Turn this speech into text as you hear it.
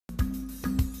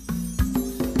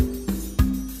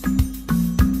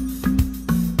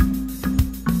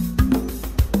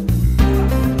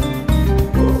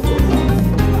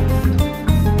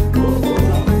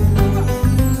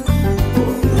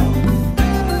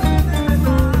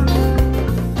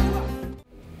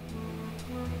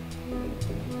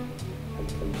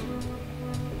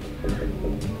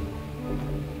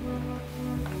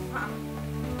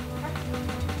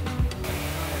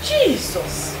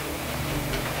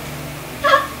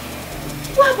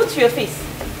What happened to your face?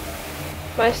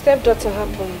 My stepdaughter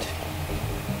happened.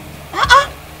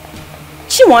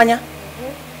 Chimwanya?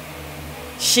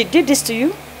 She did this to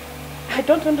you? I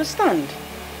don't understand.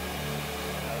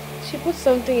 She put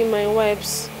something in my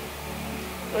wipes.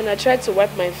 When I tried to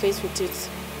wipe my face with it,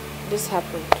 this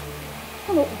happened.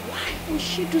 Oh, why would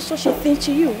she do such a thing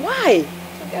to you? Why?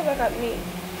 So get back at me.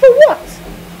 For what?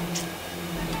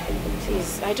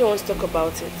 Please, I don't want to talk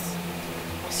about it.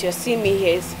 As you're seeing me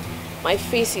here, my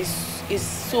face is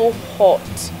so hot.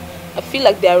 I feel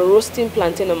like they are roasting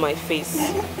plantain on my face.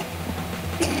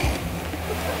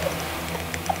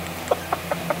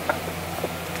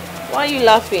 Why are you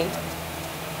laughing?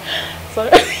 Sorry,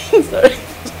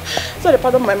 sorry,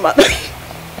 pardon my manners.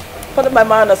 Pardon my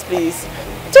manners, please.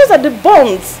 Just at the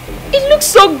bones. It looks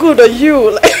so good on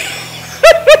you.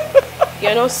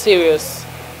 You're not serious.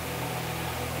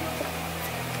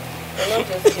 You're not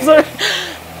just serious. Sorry.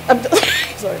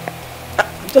 Sorry.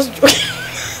 I'm just joking.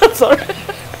 I'm sorry.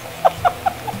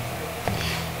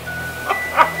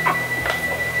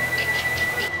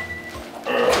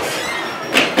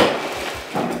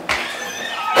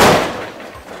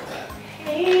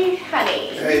 Hey, honey.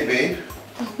 Hey, babe.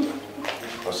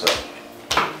 What's up?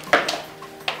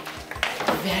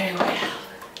 Very well.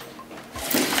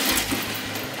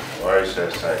 Why are you so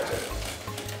excited?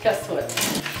 Guess what?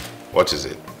 What is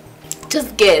it?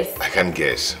 Just guess. I can't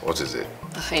guess. What is it?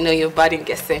 I know you're bad in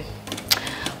guessing.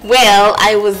 Well,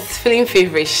 I was feeling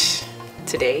feverish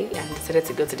today and decided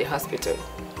to go to the hospital.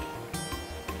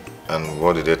 And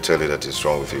what did they tell you that is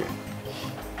wrong with you?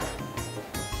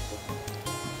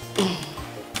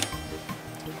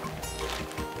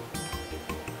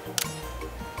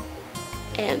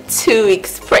 I am 2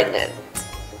 weeks pregnant.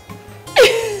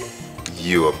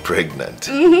 You are pregnant.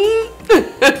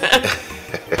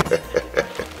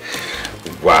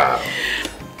 Wow.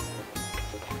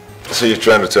 So you're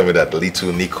trying to tell me that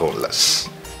little Nicholas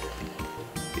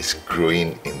is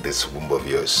growing in this womb of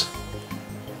yours?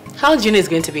 How do you know it's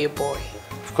going to be a boy?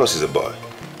 Of course he's a boy.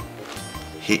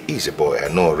 He is a boy, I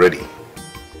know already.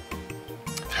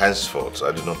 Henceforth,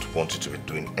 I do not want you to be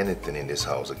doing anything in this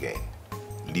house again.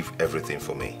 Leave everything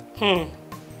for me.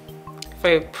 For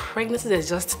a pregnancy that's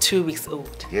just 2 weeks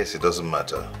old. Yes, it doesn't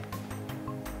matter.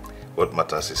 What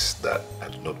matters is that I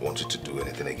do not want you to do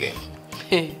anything again.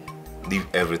 Leave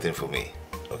everything for me,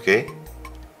 okay?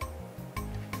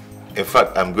 In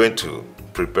fact, I'm going to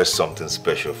prepare something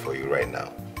special for you right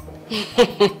now.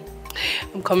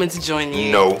 I'm coming to join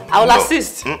you. No. I will no.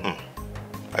 assist.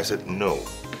 I said no.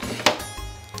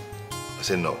 I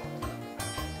said no.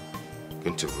 I'm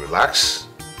going to relax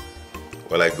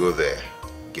while I go there,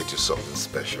 get you something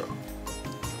special.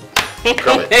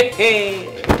 Come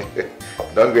in.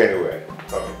 Don't go anywhere.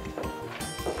 Come in.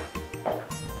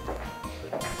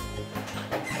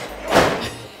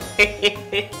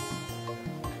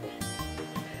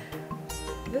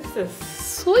 This is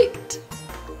sweet.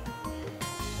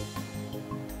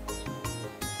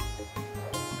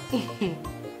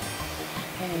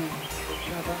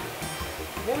 Brother,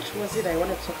 what was it I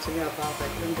wanted to talk to you about that I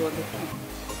couldn't do on the phone?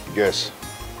 Yes.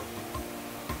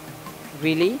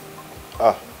 Really?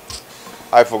 Ah,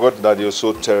 I forgot that you're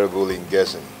so terrible in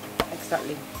guessing.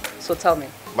 Exactly. So tell me.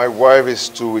 My wife is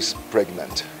 2 weeks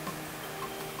pregnant.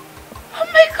 Oh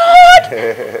my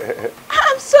God!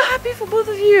 I'm so happy for both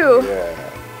of you. Yeah.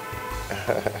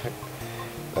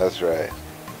 That's right.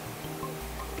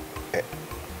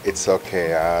 It's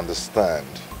okay, I understand.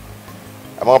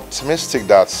 I'm optimistic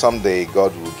that someday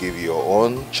God will give you your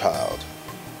own child.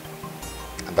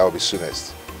 And that will be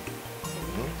soonest.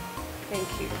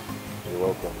 Thank you. You're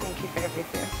welcome. Thank you for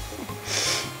everything.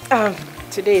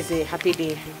 Today is a happy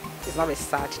day. It's not a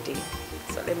sad day.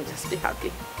 So let me just be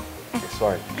happy. It's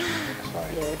fine. It's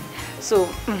fine. Yeah. So,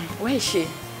 where is she?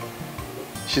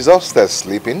 She's upstairs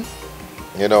sleeping.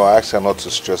 You know, I asked her not to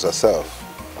stress herself.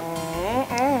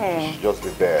 She should just be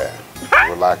there,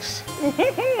 relax,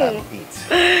 and eat.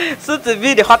 So to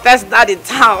be the hottest dad in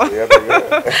town. Yeah.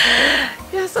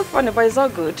 Yeah, so funny, but it's all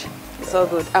good. It's all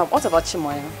good. What about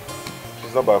Chimoya?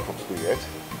 She's not back from school yet.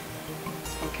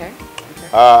 Okay.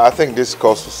 I think this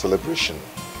calls for celebration.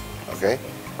 Okay?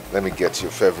 Let me get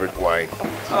your favorite wine.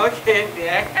 Okay,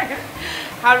 dear.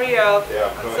 Hurry up.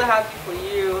 Yeah, I'm so happy for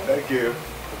you. Thank you.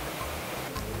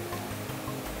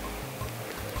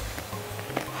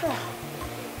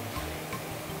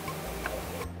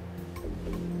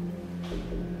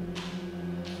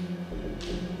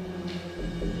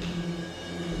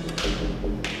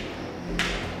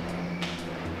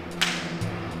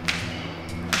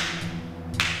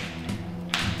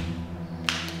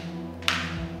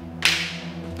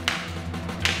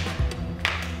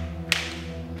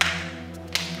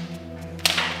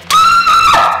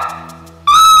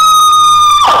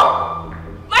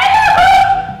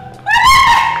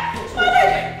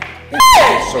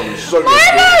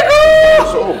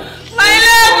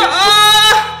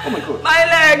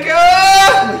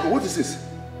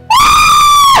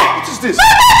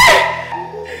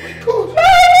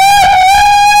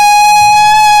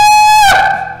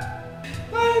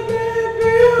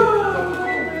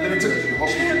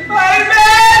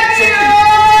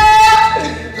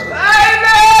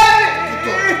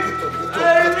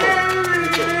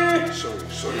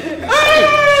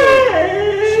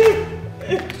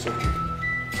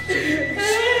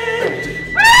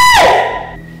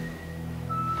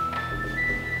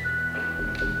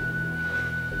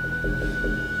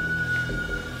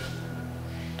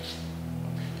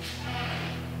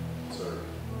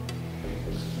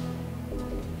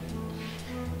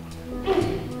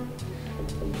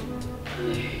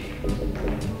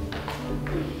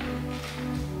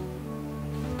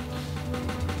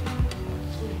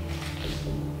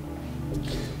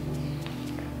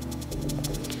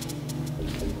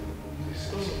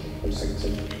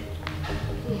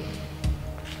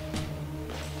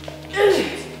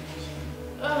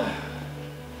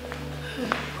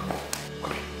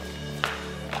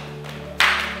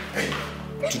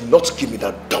 Not give me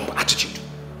that dumb attitude.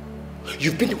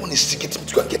 You've been the one instigating me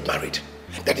to go and get married.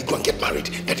 Daddy, go and get married.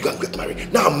 Daddy, go and get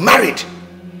married. Now I'm married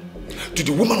to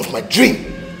the woman of my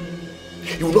dream.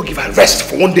 You will not give her rest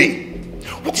for one day.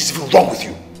 What is even wrong with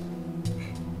you?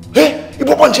 Eh?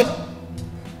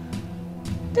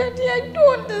 Daddy, I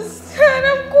don't understand.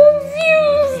 I'm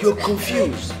confused. You're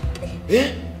confused?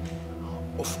 Eh?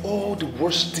 Of all the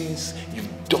worst things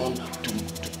you've done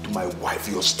to my wife,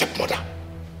 your stepmother,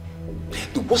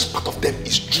 the worst part of them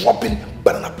is dropping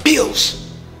banana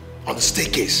peels on the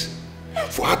staircase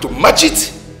for her to match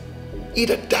it,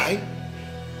 either die,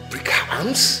 break her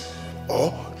arms,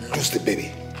 or lose the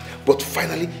baby. But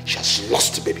finally, she has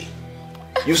lost the baby.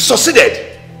 You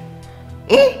succeeded.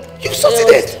 You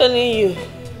succeeded. I was telling you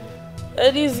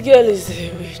that this girl is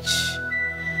a witch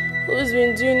who's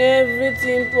been doing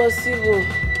everything possible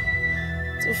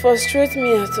to frustrate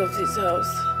me out of this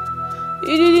house.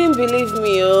 You didn't believe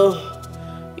me, oh.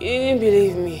 You didn't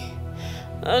believe me.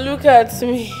 And look at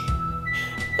me.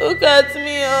 Look at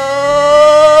me,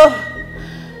 oh.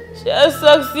 She has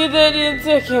succeeded in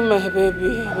taking my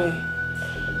baby away.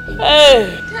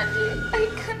 Hey. Daddy, I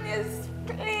can't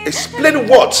explain. Explain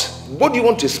what? What do you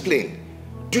want to explain?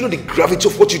 Do you know the gravity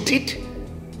of what you did?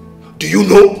 Do you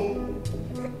know?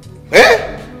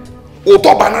 Eh?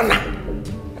 Oto banana.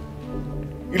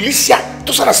 Alicia,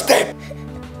 to a step.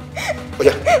 Oh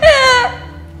yeah.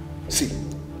 See,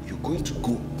 you're going to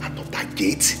go out of that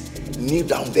gate, kneel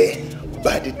down there.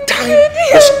 By the time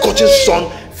the scorching sun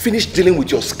finish dealing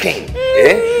with your skin,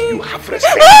 you have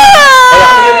respect.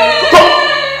 Go!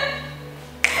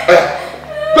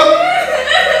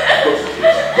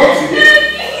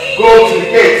 Go to the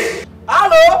gate.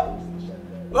 Hello?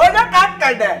 Where the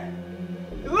cat there?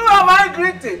 Who am I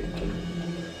greeting?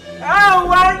 Oh,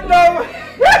 wonderful.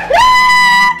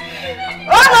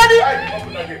 Open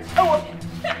the gate.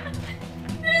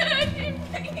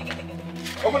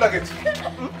 Open the gate.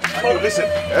 Oh, listen,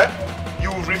 you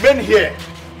will remain here.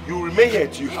 You will remain here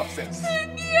till you have sense.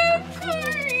 I'm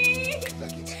sorry.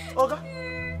 Okay.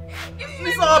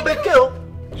 Mr. Obekeo.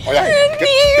 Oh yeah.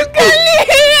 You can't leave.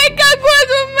 I can't go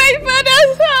to my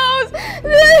father's house.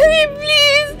 Daddy,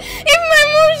 please. If my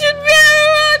mom should be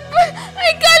around,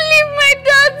 I can't leave my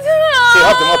dad's house. So you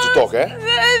have the mouth to talk, eh?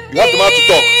 Daddy. You have the mouth to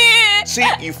talk. See,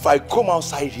 if I come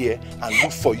outside here and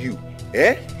look for you,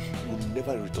 you will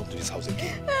never return to this house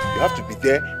again. You have to be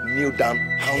there, kneel down,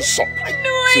 hands up. No,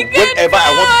 so whenever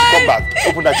I want you to come back,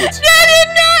 open that gate. Daddy,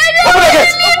 no, I don't open the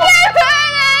gate.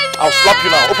 I'll slap you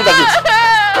now. Open that gate.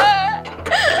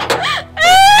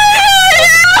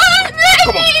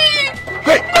 Come on.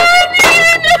 Hey.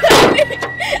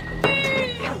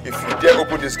 If you dare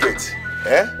open this gate,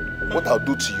 what I'll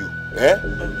do to you,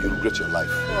 you regret your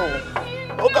life.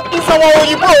 Okay, this is our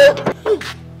Oyibo.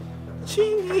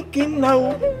 Chineke now.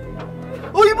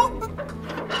 Oyibo.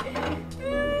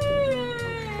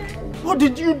 What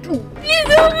did you do?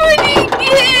 Please open the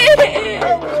gate.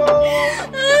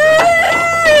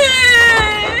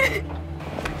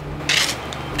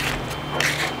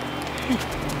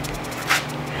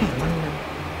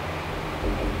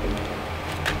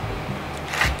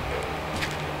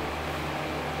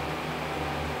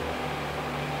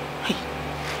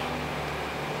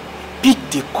 Pick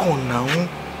the corn now.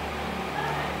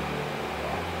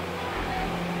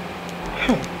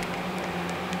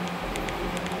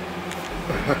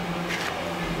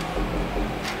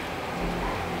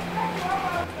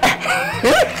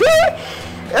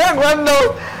 Hey, Gwando.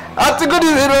 After good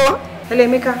evening. Hello,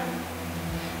 Emeka.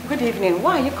 Good evening.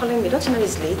 Why are you calling me? Don't you know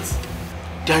it's late?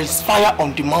 There is fire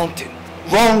on the mountain.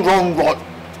 Run, run, run.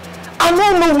 I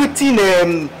don't know what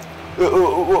in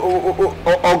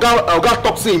Oga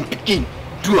Topsy in Pekin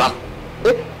do.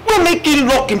 We're making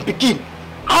lock in Pekin.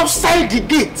 Outside the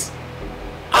gate.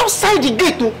 Outside the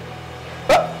gate.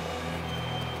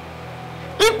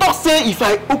 People say if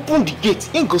I open the gate,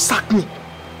 he go sack me.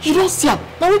 You don't see him.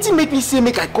 Now what you make me say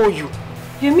make I call you?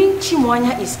 You mean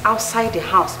Chimwanya is outside the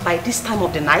house by this time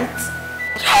of the night?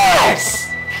 Yes!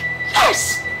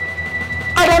 Yes!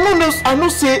 And I know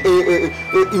say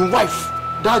in wife,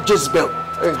 that Jezebel,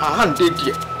 her hand dead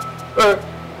here. Her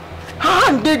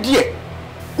hand dead here.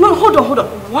 No, hold on.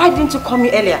 Why didn't you call me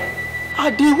earlier?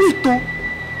 I dey wait too.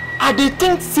 I dey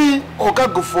think say Oga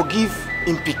go forgive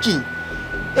in Pekin.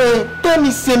 Tell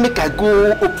me say make I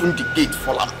go open the gate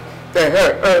for him.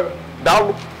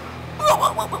 Down.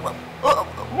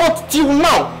 But till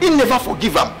now, he never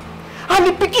forgive him. And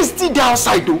the pikin still there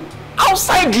outside though.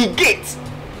 Outside the gate.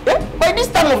 By this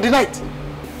time of the night.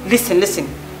 Listen.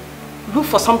 Look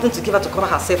for something to give her to cover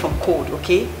herself from cold,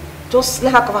 okay? Just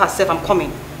let her cover herself. I'm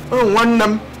coming.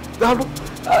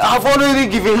 I've already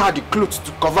given her the clothes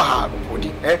to cover her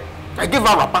body. I gave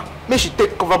her wrapper. Make she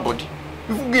take cover body.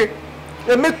 Make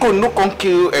her no come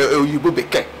kill you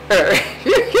beke.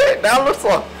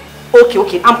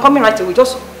 Okay. I'm coming right away.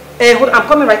 Just hold. I'm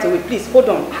coming right away. Please hold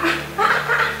on.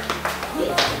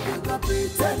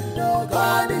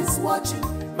 God is watching.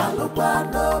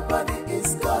 Nobody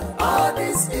is God. All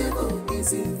this evil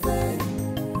is in vain.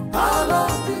 How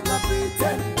long we can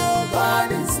pretend? No,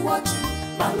 God is watching.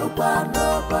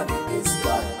 Nobody is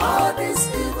God. All this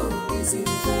evil is in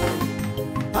vain.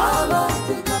 How long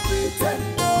we can pretend?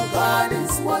 No, God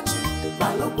is watching.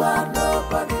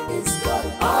 Nobody is God.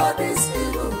 All this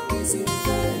evil is in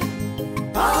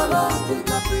vain. How long we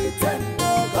can pretend?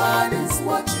 No, God is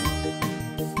watching.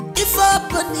 If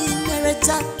opening a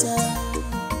chapter.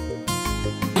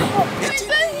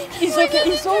 It's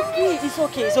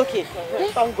okay.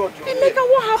 Thank God. Emeka,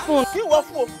 what happened?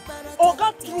 Oga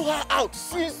threw her out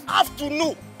since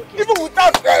afternoon, even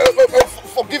without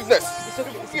forgiveness.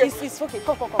 It's okay.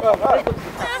 Come.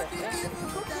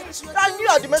 And you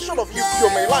at the mention of you,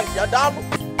 my land,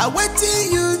 I'm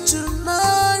waiting you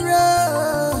tomorrow.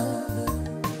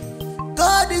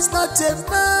 God is not a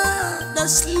man that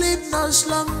sleep no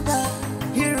slumber.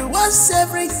 He rewards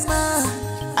every man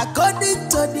according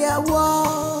to their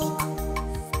work.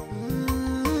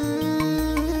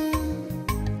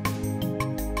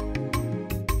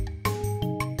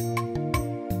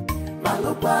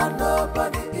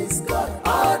 Nobody is God.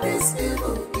 All this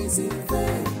evil is in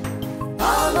vain.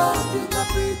 How long we can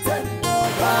pretend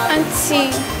nobody?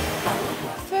 Auntie,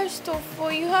 first of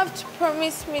all, you have to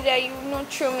promise me that you will not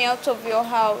throw me out of your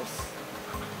house.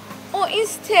 Or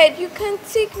instead, you can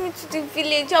take me to the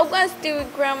village. I'll go and stay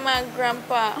with Grandma and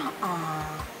Grandpa.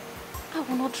 I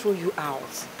will not throw you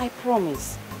out. I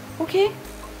promise. Okay?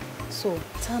 So,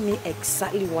 tell me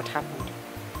exactly what happened.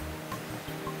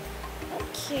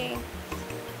 Okay.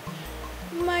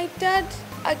 My dad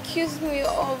accused me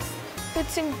of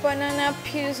putting banana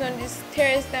peels on the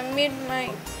stairs that made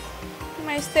my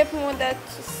stepmother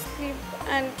to sleep,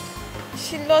 and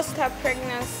she lost her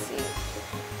pregnancy.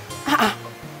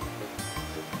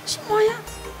 Chimoya,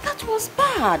 that was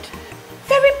bad.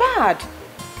 Very bad.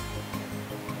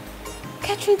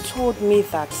 Catherine told me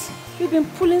that you've been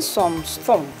pulling some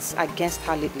stunts against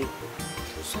her lately.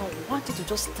 So I wanted to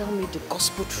just tell me the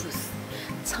gospel truth.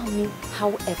 Tell me how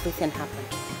everything happened.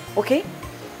 Okay?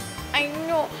 I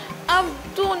know. I've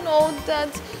done all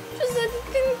that. Just that the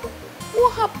thing,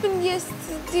 what happened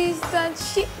yesterday is that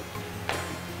she...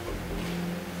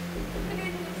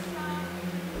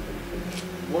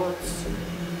 What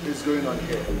is going on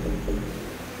here?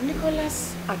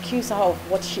 Nicholas accused her of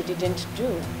what she didn't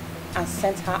do and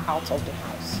sent her out of the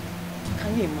house.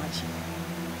 Can you imagine?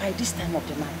 By this time of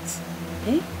the night.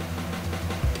 Eh?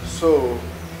 So,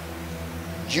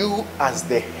 you as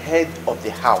the head of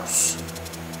the house,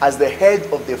 as the head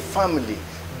of the family,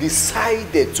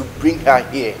 decided to bring her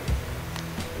here.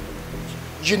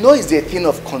 You know it's a thing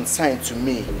of concern to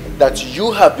me that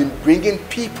you have been bringing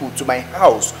people to my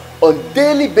house on a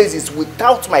daily basis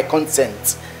without my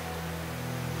consent.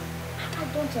 I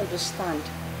don't understand.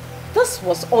 This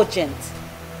was urgent.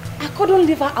 I couldn't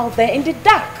leave her out there in the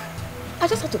dark. I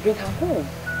just had to bring her home.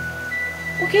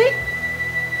 Okay?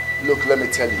 Look, let me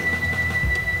tell you.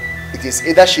 It is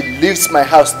either she leaves my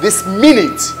house this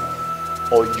minute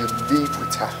or you live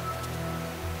with her.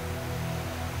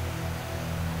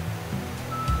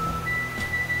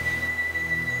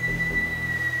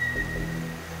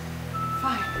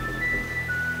 Fine.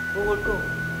 We will go.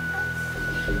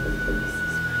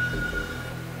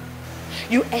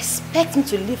 You expect me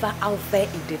to leave her out there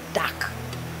in the dark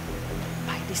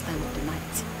by this time of the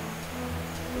night?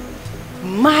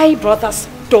 My brother's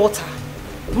daughter,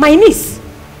 my niece.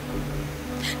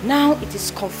 Now it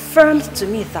is confirmed to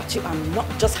me that you are not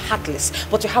just heartless,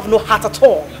 but you have no heart at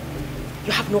all.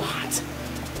 You have no heart.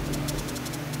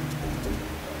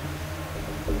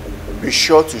 Be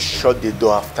sure to shut the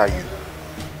door after you.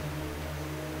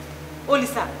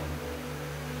 Olisa!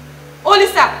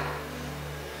 Olisa!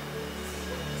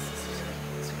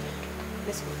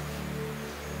 Let's go.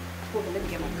 Hold on, let me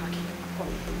get my car key. Come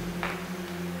on.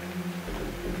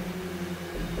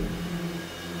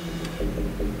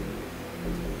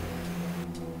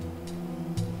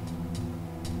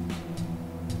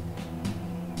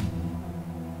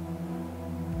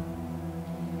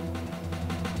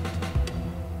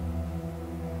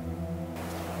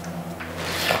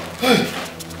 Oh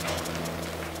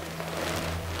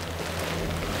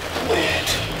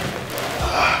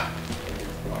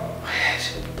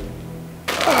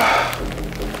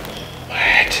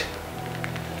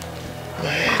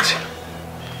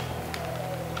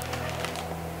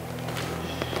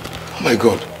my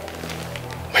God.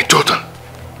 My daughter.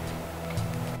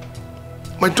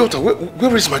 My daughter.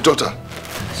 Where is my daughter?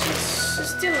 She's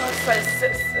still outside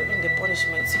serving the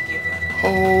punishment you gave her.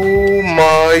 Oh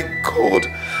my God.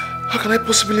 How can I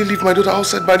possibly leave my daughter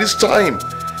outside by this time?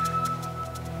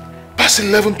 Past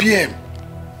 11 p.m.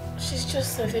 She's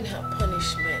just serving her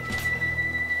punishment.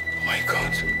 Oh my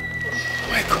God. Oh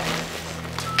my God.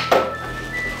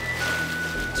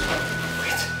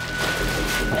 Wait.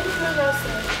 Anyone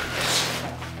outside?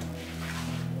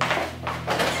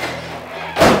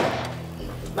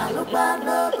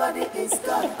 Nobody is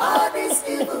God. All this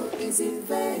evil is in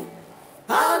vain.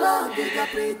 How long did you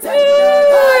pretend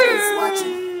God is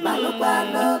watching?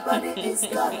 Nobody is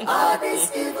God. All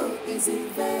this evil is in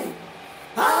vain.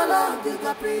 How long did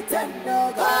you pretend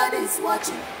God is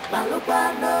watching?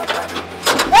 Nobody.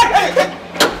 Hey!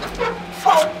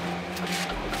 Oh.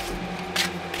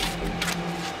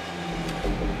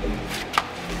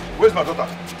 Where's my daughter?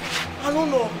 I don't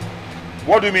know.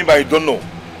 What do you mean by you don't know?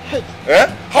 Eh?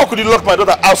 How could you lock my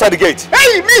daughter outside the gate?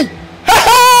 Hey, me!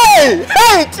 Hey!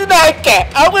 Hey, Chineke!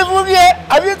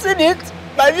 Have you seen it?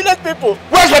 My village people.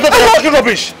 Where's my daughter? You're talking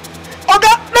rubbish.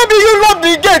 Okay, maybe you lock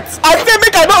the gate. I say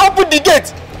make I not open the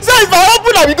gate. So if I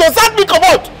open it, you go sack me come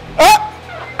out. Huh?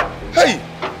 Hey!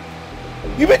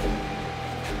 You mean...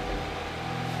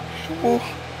 Oh.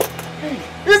 Hey.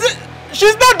 Is it?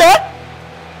 She's not there?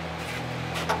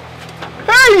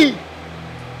 Hey!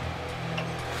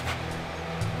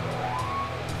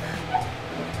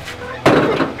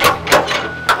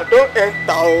 Don't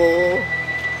enter.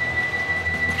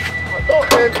 I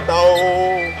don't enter.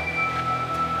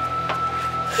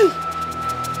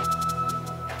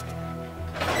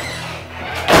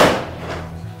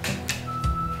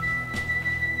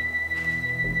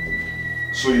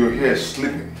 So you're here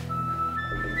sleeping?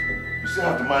 You still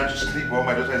have the mind to sleep while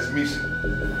my daughter is missing?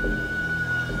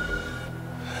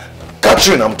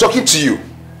 Catherine, I'm talking to you.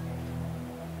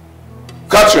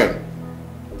 Catherine.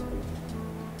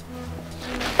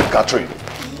 Catherine.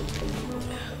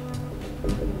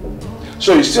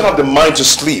 So you still have the mind to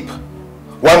sleep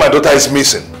while my daughter is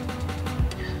missing?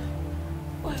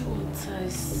 Why won't I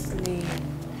sleep?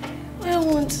 Why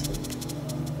won't...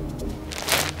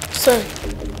 Sorry,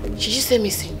 did you say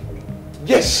missing?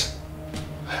 Yes.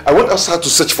 I went outside to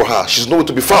search for her. She's nowhere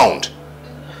to be found.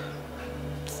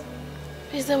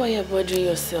 Is that why you're bothering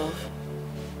yourself?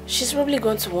 She's probably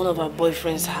gone to one of her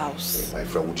boyfriend's house. My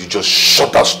friend, would you just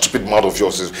shut that stupid mouth of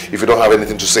yours if you don't have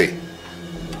anything to say?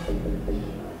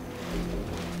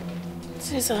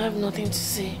 Since I have nothing to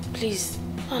say, please,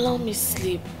 allow me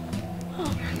sleep.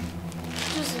 Oh,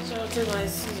 just interrupted my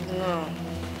sleep now.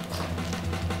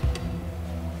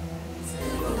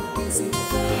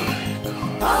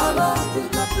 How long will you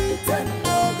pretend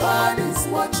God is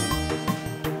watching?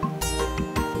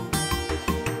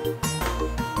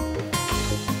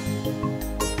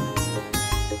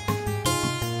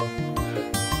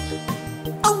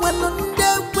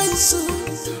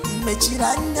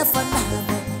 Mechiranya fanana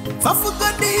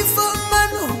Fafugodi for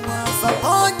manua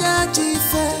Faponya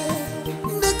chife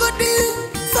Negodi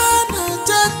fana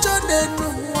chacho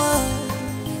denua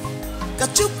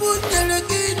Kachupu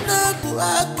nyeregina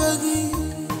buakagi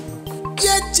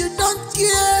Yet you don't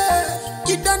care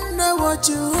You don't know what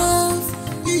you have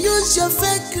You use your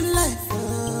fake life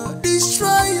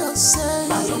Destroy yourself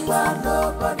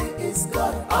Nobody is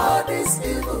God All this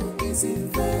evil is in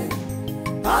vain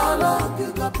How long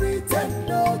you gonna pretend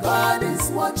God is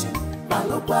watching?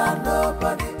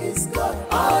 Nobody is God.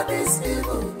 All this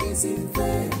evil is in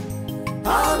vain.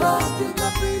 How long you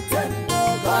gonna pretend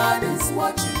God is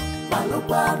watching?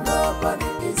 Nobody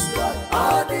is God.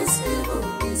 All this evil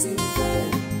is in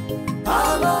vain.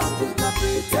 How long you gonna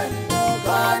pretend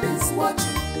God is watching?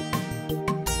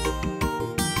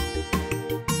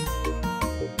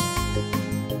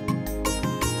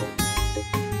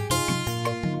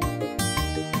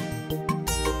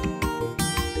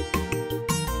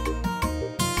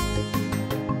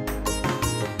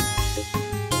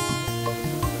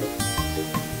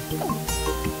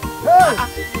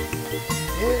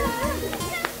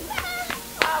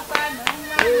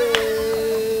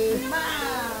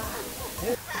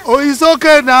 Oh, it's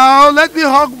okay now. Let me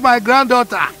hug my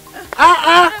granddaughter.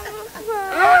 How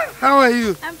are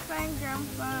you? I'm fine,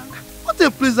 Grandpa. What a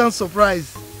pleasant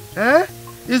surprise.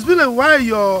 It's been a while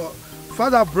your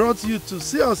father brought you to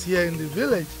see us here in the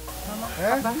village.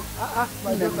 Papa.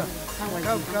 My daughter. Come.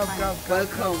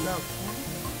 Welcome.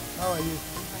 How are you?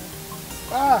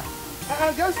 I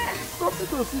guess something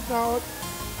to sit down.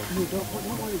 You don't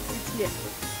want to sit here.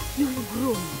 You've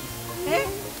grown. Eh?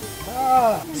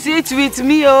 Sit with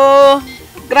me, oh.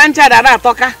 Grandchild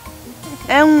Aratoka.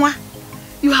 Enwa,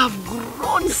 you have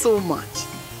grown so much.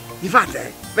 In fact,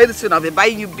 very soon I'll be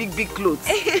buying you big clothes.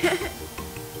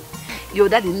 Your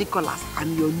daddy Nicholas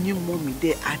and your new mommy,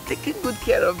 they are taking good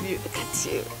care of you.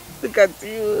 Look at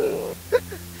you.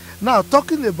 Now,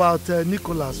 talking about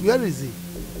Nicholas, where is he?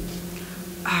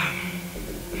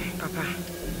 Papa,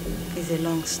 it's a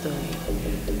long story.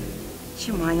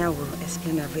 Chimanya will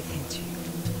explain everything to you.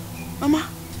 Mama,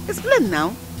 explain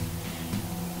now.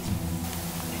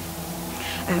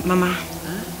 Mama,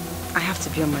 I have to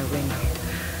be on my way now.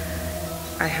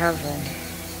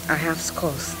 I have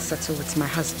scores settled with my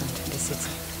husband in the city.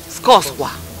 Scores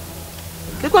what?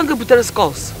 They can't get better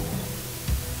scores.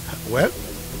 Well,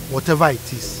 whatever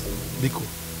it is, Biko,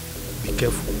 be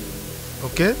careful.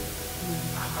 Okay?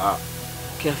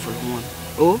 Careful, one.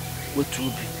 Oh, what will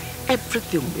be?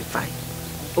 Everything will be fine.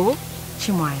 Oh,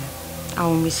 Chimoya, I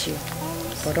will miss you.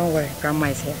 But don't worry, Grandma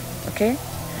is here. Okay?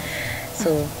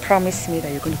 So promise me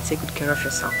that you're going to take good care of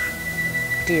yourself.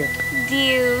 Deal.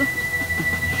 Deal.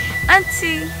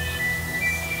 Auntie,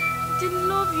 the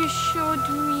love you showed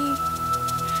me,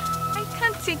 I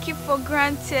can't take it for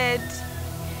granted.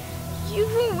 You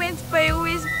even went by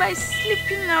ways by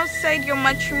sleeping outside your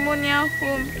matrimonial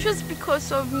home just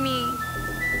because of me.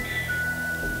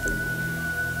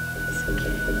 It's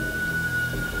okay.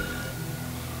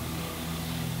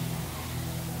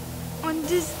 On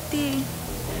this day,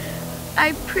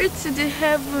 I pray to the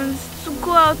heavens to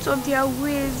go out of their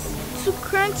ways to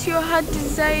grant your heart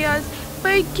desires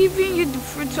by giving you the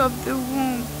fruit of the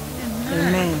womb.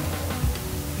 Amen.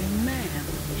 Amen.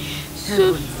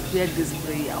 So, hear this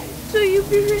prayer. So you'll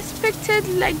be respected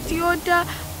like the other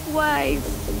wives.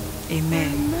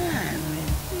 Amen. Amen.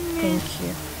 Thank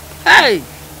you. Hey!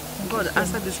 God,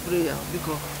 answer this prayer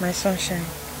because my sunshine.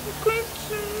 I'm going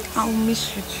to... I'll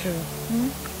miss you too.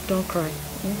 Don't cry.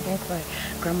 Don't cry.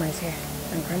 Grandma is here.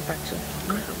 And Grandpa too.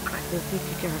 Don't cry. They'll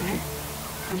take care of you.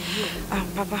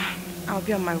 Papa, I'll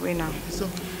be on my way now. So,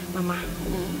 Mama,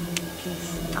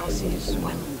 please, I'll see you soon.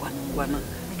 One.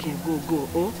 Okay, go.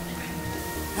 Oh?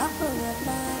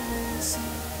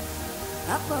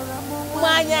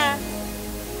 Maya.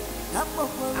 I'm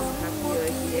happy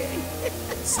you're here.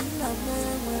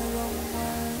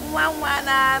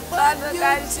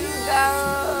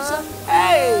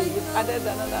 Hey, you've added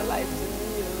another life to me.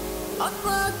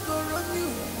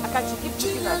 I can't keep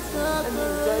looking at you and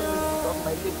enjoy the heat of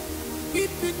my lips.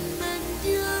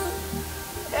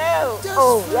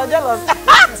 Oh, you're jealous.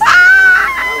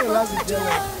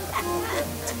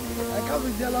 I can't be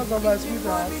jealous of my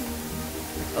sweetheart.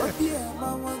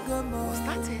 Was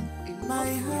that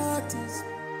enough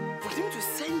for him to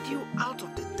send you out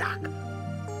of the dark?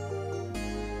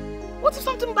 What if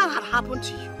something bad had happened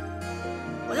to you?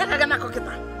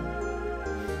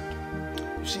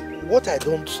 You see, what I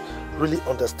don't really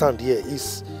understand here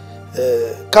is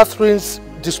Catherine's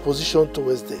disposition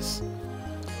towards this.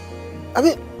 I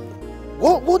mean,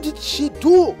 what did she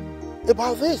do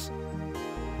about this?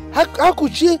 How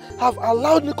could she have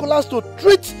allowed Nicholas to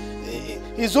treat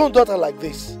his own daughter like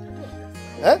this?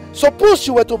 Suppose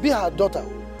she were to be her daughter,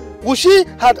 would she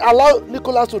have allowed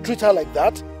Nicholas to treat her like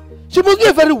that? She must be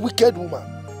a very wicked woman.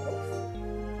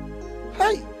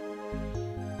 Hi.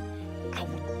 I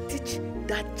will teach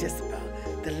that Jezebel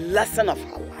the lesson of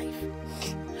her life.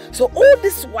 So all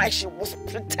this while she was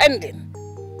pretending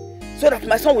so that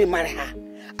my son will marry her.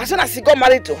 As soon as he got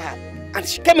married to her and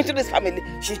she came into this family,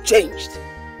 she changed.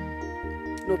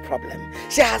 No problem.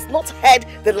 She has not heard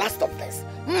the last of this.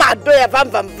 Madoya vam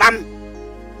vam vam.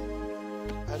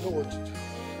 I know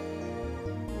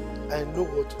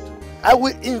what to do. I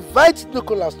will invite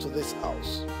Nicholas to this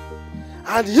house.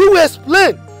 And he will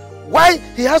explain why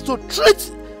he has to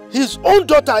treat his own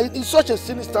daughter in such a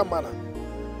sinister manner.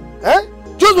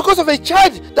 Just because of a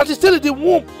child that is still in the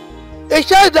womb. A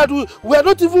child that we are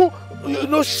not even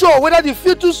sure whether the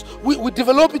fetus will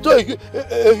develop into a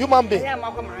human being. I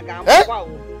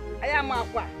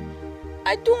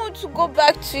don't want to go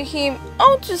back to him. I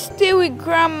want to stay with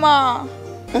Grandma.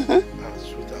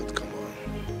 Sweetheart, come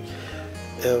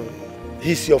on.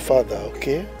 He's your father,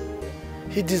 okay?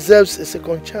 He deserves a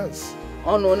second chance.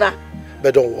 Oh, no, nah.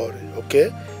 But don't worry,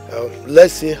 okay?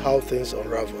 Let's see how things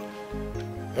unravel.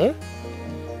 I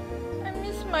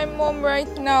miss my mom right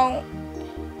now.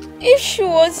 If she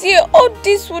was here, all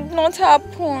this would not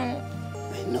happen.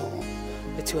 I know,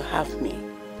 but you have me.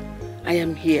 I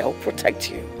am here. I'll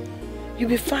protect you. You'll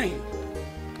be fine.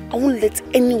 I won't let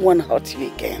anyone hurt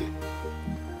you again.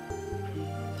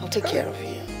 I'll take care of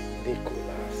you.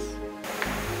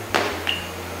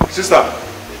 Sister.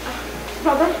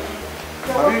 Brother.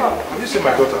 Have you seen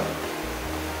my daughter?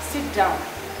 Sit down.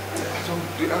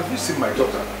 Have you seen my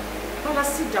daughter? Brother,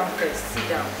 sit down first. Sit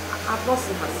down. I've not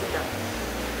seen her. Sit down.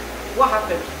 What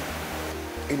happened?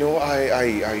 You know,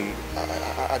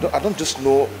 I don't just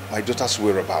know my daughter's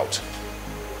whereabouts.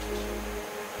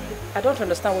 I don't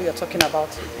understand what you're talking about.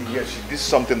 Yes, she did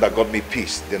something that got me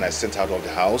pissed. Then I sent her out of the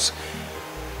house.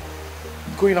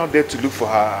 Going out there to look for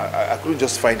her, I couldn't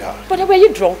just find her. But were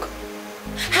you drunk?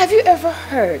 Have you ever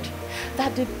heard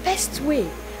that the best way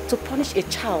to punish a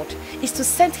child is to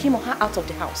send him or her out of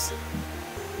the house?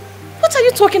 What are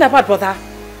you talking about, brother?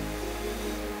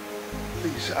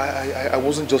 Please, I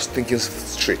wasn't just thinking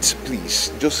straight.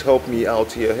 Please, just help me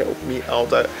out here. Help me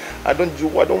out. I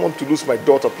don't want to lose my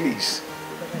daughter, please.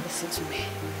 Brother, listen to me.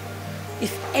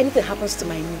 If anything happens to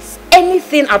my niece,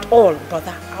 anything at all,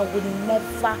 brother, I will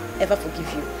never ever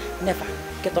forgive you. Never.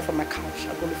 Get off from my couch.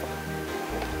 I'll go look for her.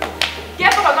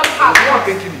 Get off my couch. I'm not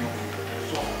thinking you.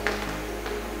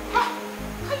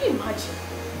 Can you imagine?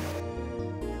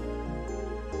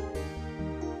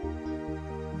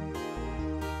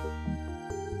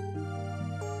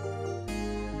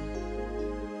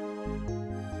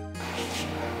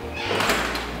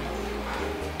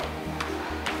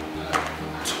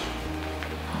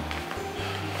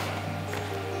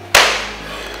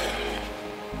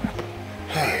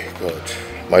 God.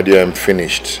 My dear, I'm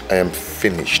finished. I am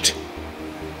finished.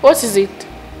 What is it?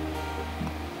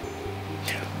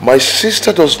 My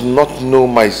sister does not know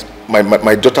my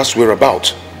daughter's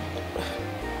whereabouts.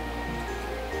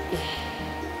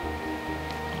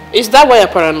 Is that why you're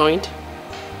paranoid?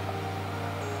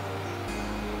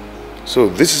 So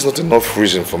this is not enough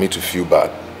reason for me to feel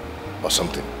bad or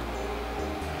something.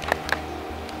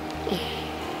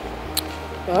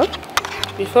 Well,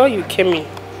 before you came in,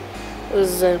 I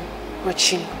was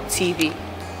watching TV.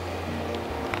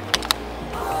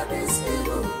 All this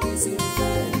evil is in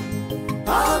vain.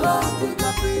 How long we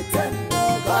can pretend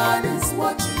no God is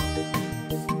watching?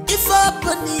 If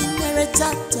open in a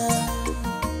chapter,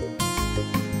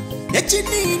 yet you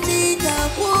need a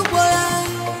boy.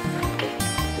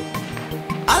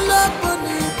 I'll open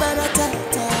it better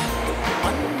tata.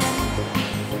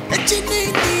 Yet you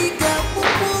need a boy.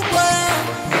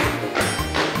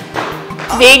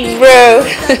 Big bro.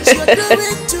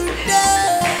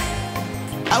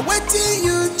 I'm waiting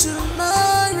you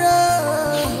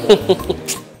tomorrow.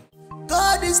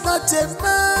 God is not a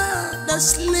man that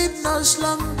sleep no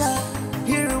slumber.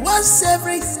 He rewards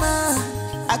every man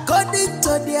according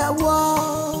to their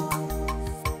work.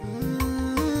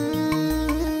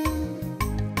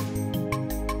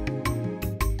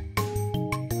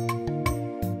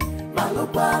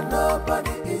 Malupa,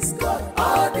 nobody is God.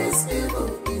 All this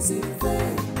evil is in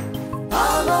vain.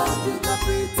 How long we can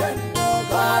pretend no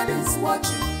God is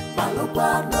watching?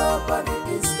 Malupa, nobody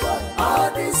is God. All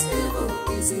this evil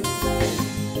is in vain.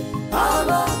 How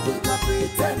long we can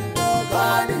pretend no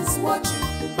God is watching?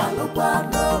 Malupa,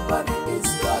 nobody is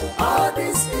God. All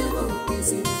this evil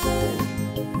is in vain.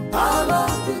 How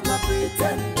long we can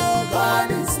pretend no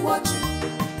God is watching?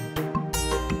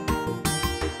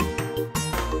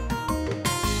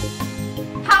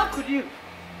 How could you?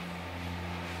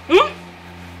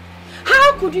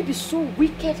 How could you be so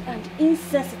wicked and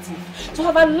insensitive to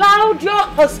have allowed your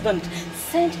husband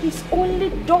send his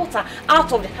only daughter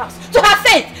out of the house to her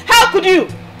fate? How could you?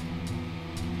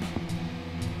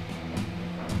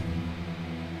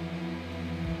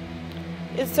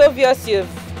 It's obvious you've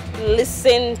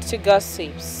listened to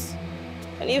gossips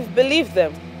and you've believed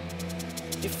them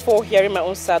before hearing my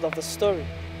own side of the story.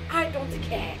 I don't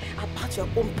care about your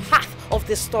own part of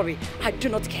this story. I do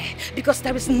not care, because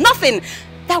there is nothing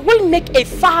that will make a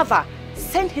father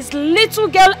send his little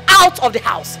girl out of the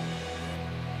house.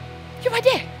 You were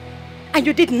there and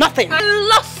you did nothing. I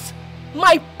lost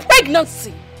my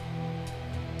pregnancy.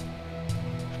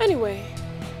 Anyway,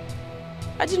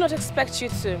 I did not expect you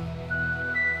to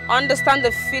understand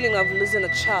the feeling of losing a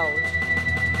child.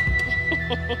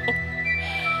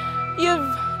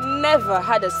 You've never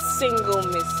had a single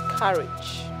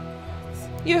miscarriage.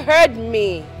 You heard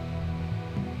me.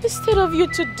 Instead of you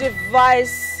to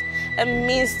devise a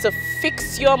means to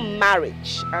fix your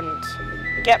marriage and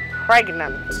get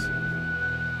pregnant,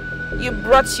 you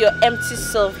brought your empty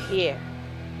self here,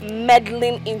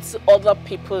 meddling into other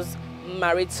people's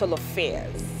marital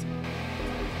affairs.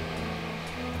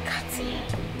 Kati,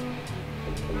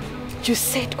 you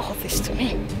said all this to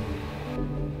me.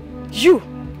 You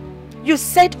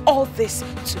said all this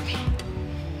to me.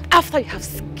 After you have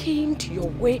schemed your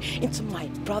way into my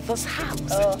brother's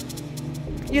house.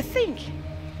 You think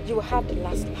you will have the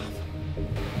last laugh?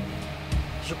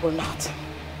 You will not.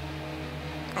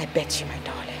 I bet you, my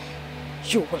darling.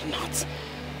 You will not.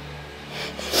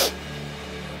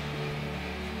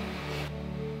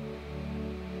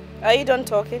 Are you done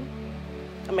talking?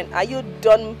 I mean, are you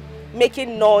done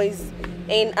making noise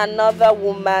in another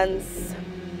woman's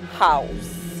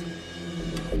house?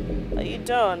 Are you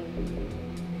done?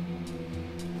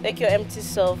 Take your empty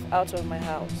self out of my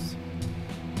house.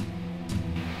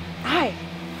 I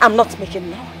am not making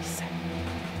noise.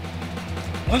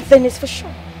 One thing is for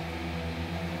sure.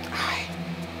 I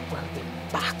will be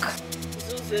back.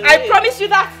 I promise you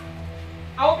that.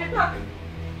 I will be back.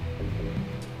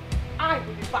 I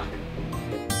will be back.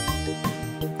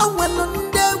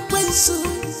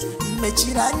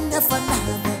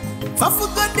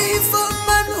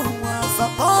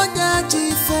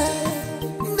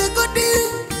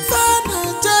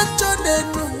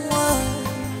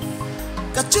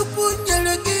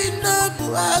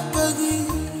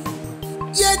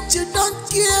 Yet you don't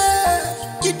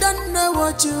care, you don't know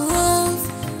what you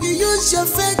have. You use your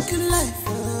fake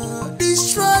life,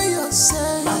 destroy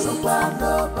yourself. Malupa,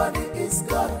 nobody is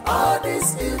God, all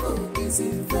this evil is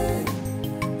in vain.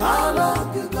 How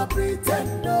long you gonna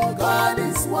pretend no God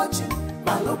is watching?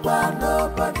 Malupa,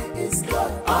 nobody is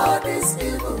God, all this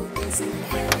evil is in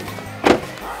vain.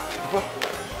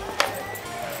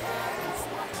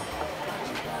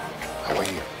 How are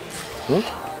you?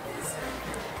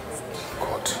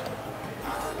 God.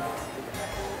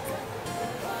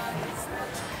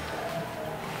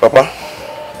 Papa?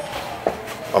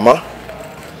 Mama?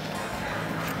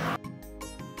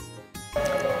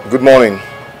 Good morning.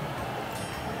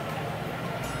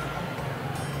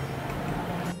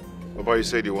 Papa, you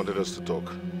said you wanted us to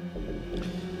talk.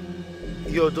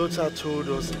 Your daughter told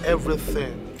us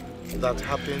everything that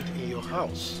happened in your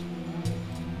house.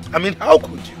 I mean, how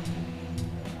could you?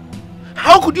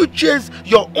 How could you chase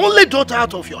your only daughter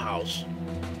out of your house?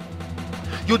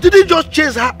 You didn't just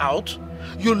chase her out,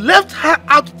 you left her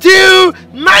out till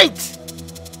night.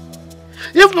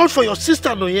 If not for your sister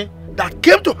Noye that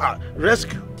came to her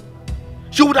rescue,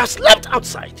 she would have slept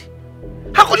outside.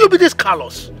 How could you be this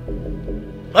callous?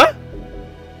 Huh?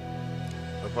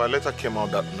 Papa, a letter came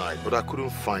out that night, but I couldn't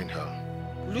find her.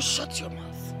 Will you shut your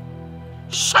mouth?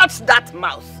 Shut that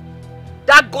mouth.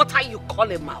 That gutter you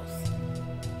call a mouth.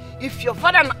 If your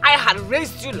father and I had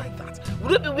raised you like that,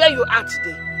 would you be where you are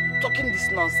today, talking this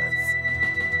nonsense?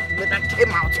 The letter came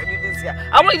out and you didn't see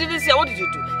her. And when you didn't see her, what did you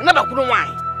do? You never couldn't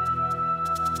whine.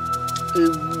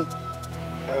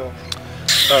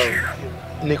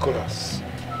 Nicholas,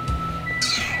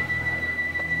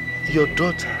 your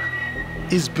daughter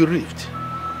is bereaved.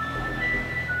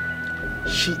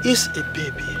 She is a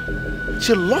baby.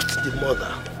 She lost the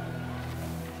mother.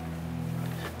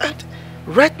 And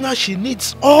right now she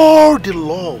needs all the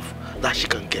love that she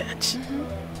can get.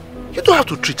 You don't have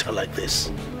to treat her like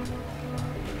this.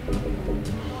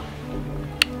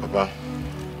 Papa,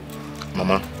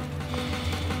 Mama,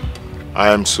 I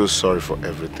am so sorry for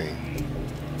everything.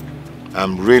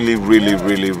 I'm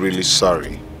really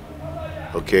sorry.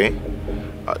 Okay?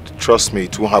 Trust me,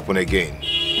 it won't happen again.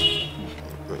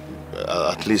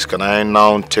 At least can I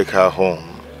now take her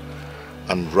home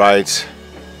and right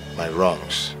my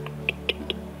wrongs?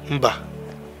 Mba,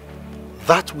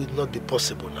 that will not be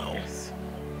possible now.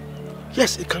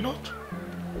 Yes, it cannot.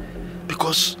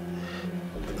 Because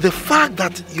the fact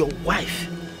that your wife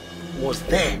was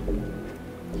there,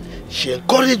 she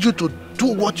encouraged you to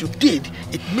do what you did,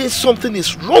 it means something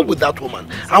is wrong with that woman.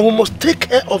 And we must take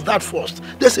care of that first.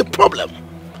 There's a problem.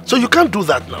 So you can't do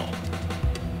that now.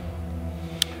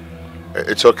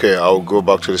 It's okay. I'll go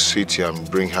back to the city and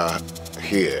bring her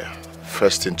here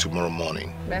first thing tomorrow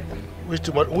morning. Better.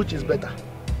 Which is better?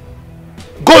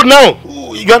 Go now!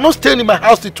 You are not staying in my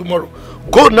house till tomorrow.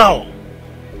 Go now.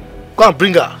 Go and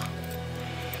bring her.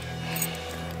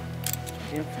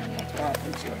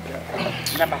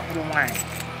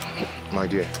 My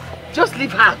dear. Just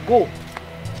leave her. Go.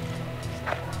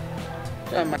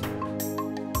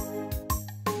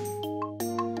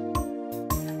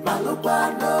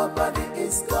 Malupa, nobody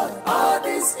is God. All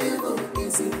this evil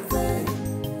is in vain.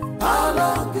 How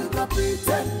long you gonna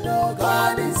pretend no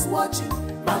God is watching?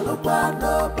 Malupa,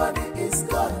 nobody is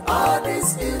God. All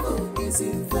this evil is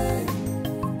in vain.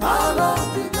 How long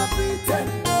you gonna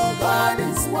pretend no God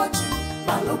is watching?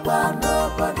 Malupa,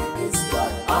 nobody is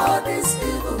God. All this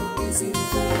evil is in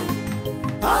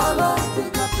vain. How long you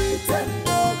gonna pretend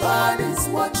no God is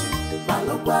watching?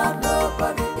 Malupa,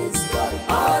 nobody is God.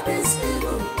 All this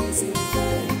evil is in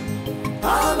vain.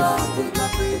 How long you gonna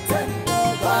pretend?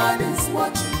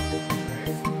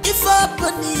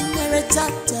 I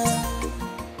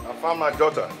found my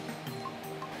daughter.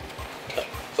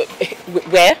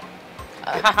 Where?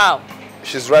 How?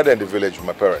 She's right there in the village with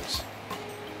my parents.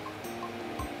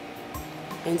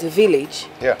 In the village?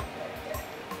 Yeah.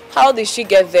 How did she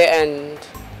get there and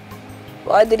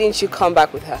why didn't you come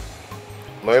back with her?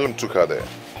 Noelim took her there.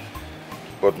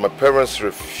 But my parents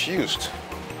refused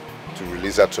to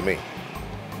release her to me.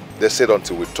 They said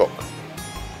until we talk.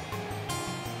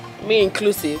 Me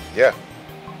inclusive? Yeah.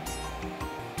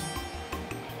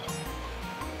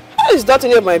 How is that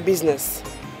any of my business?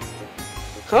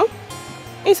 Huh?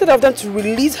 Instead of them to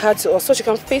release her to us so she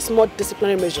can face more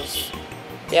disciplinary measures,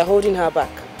 they are holding her back.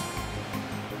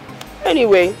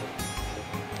 Anyway,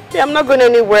 yeah, I'm not going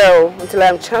anywhere until I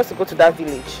have a chance to go to that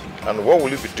village. And what will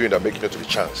you be doing that making it to the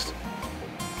chance?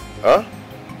 Huh?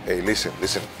 Hey, listen.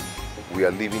 We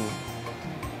are leaving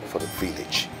for the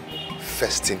village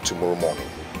first thing tomorrow morning.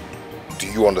 Do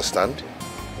you understand?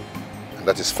 And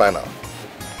that is final.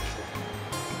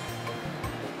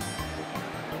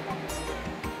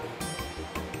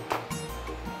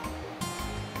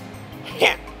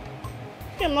 Yeah.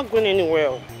 I'm not going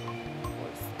anywhere.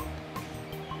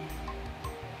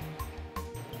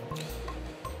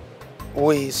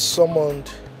 We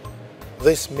summoned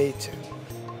this meeting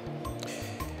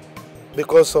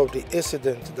because of the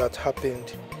incident that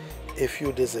happened a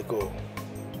few days ago.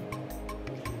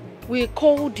 We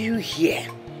called you here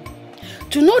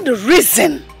to know the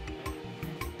reason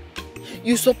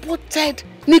you supported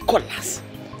Nicholas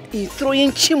in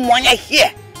throwing Chimonya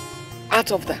here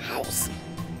out of the house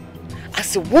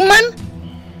as a woman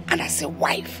and as a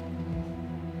wife.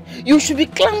 You should be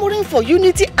clamoring for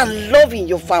unity and love in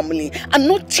your family and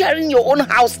not tearing your own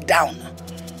house down.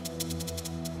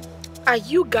 Are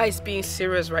you guys being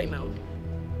serious right now?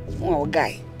 Oh,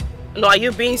 guy. No, are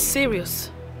you being serious?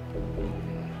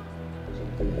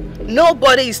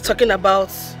 Nobody is talking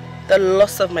about the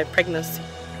loss of my pregnancy.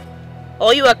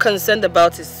 All you are concerned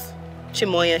about is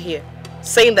Chimonya here,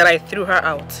 saying that I threw her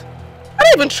out. I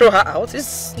didn't even throw her out.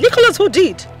 It's Nicholas who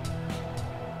did.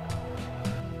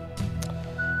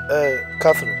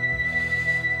 Catherine,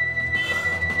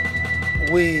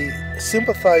 we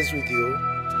sympathize with you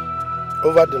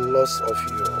over the loss of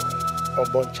your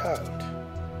unborn child.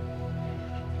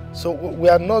 So we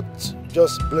are not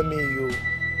just blaming you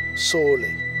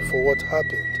solely for what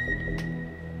happened.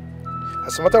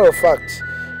 As a matter of fact,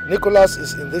 Nicholas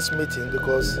is in this meeting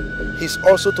because he's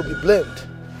also to be blamed.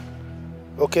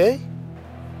 Okay?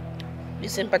 You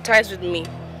sympathize with me.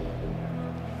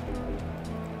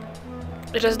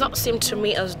 It does not seem to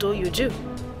me as though you do.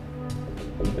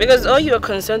 Because all you are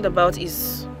concerned about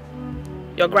is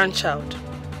your grandchild.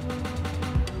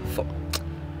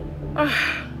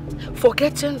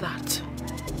 Forgetting that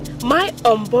my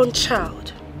unborn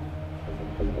child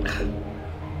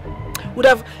would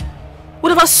have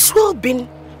as well been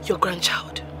your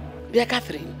grandchild. Dear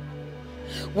Catherine,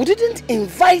 we didn't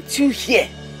invite you here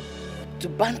to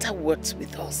banter words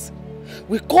with us.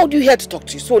 We called you here to talk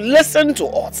to you, so listen to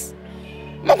us.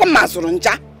 But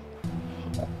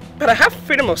I have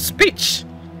freedom of speech.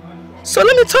 So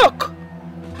let me talk.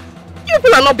 You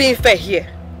people are not being fair here.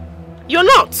 You're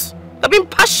not. You're being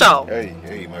partial.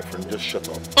 Hey, my friend, just shut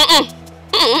up.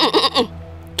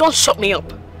 Don't shut me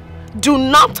up. Do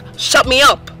not shut me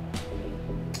up.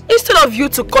 Instead of you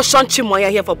to caution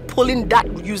Chimonya here for pulling that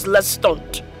useless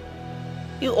stunt,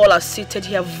 you all are seated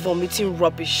here vomiting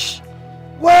rubbish.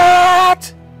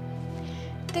 What?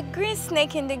 The green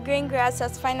snake in the green grass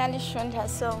has finally shown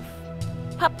herself.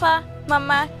 Papa,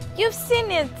 Mama, you've seen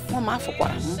it. Mama, for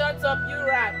what? Shut up, you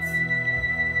rats.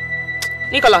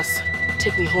 Nicholas,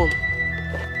 take me home.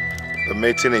 The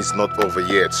meeting is not over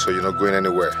yet, so you're not going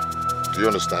anywhere. Do you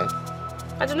understand?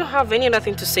 I do not have any other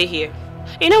thing to say here.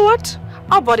 You know what?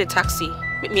 I'll board a taxi.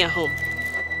 Meet me at home.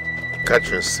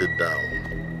 Catherine, sit down.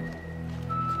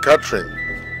 Catherine.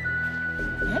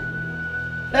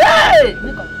 Hey!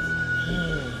 Nicholas.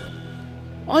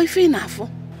 Oh, if enough. You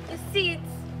see it.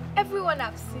 Everyone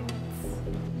have seen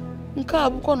it. Chai.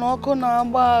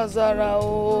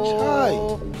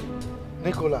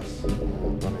 Nicholas,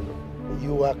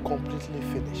 you are completely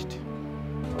finished.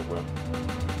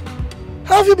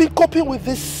 How have you been coping with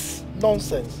this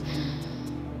nonsense?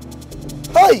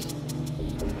 Hey!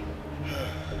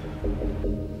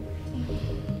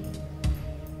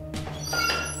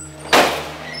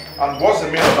 And what's the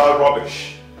meaning of that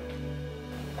rubbish?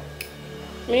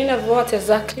 Meaning of what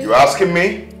exactly? You asking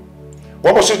me?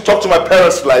 Why must you talk to my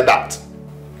parents like that?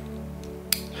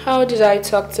 How did I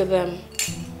talk to them?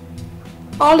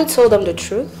 I only told them the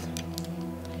truth.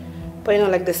 But you know,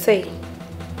 like they say,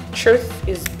 truth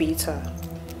is bitter.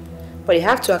 But you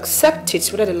have to accept it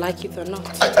whether they like it or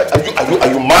not. Are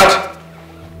you mad?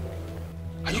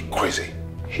 Are you crazy?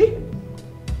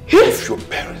 If your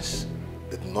parents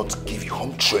did not give you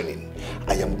home training,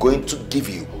 I am going to give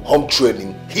you home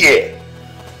training here.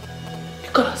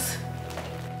 Nicholas.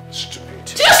 Stupid.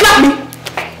 Did you slap me?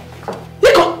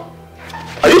 Nico!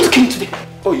 Are you to kill me today?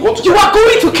 Oh, you want to die? You are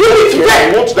going to kill me today! Yeah,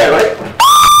 you want to die, right?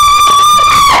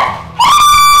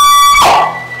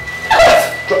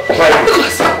 Try.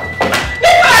 Nicholas!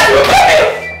 Nicholas, you kill me!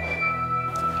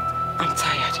 I'm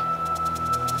tired.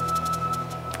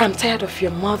 I'm tired of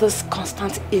your mother's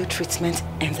constant ill treatment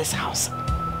in this house.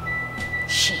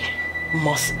 She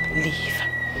must leave.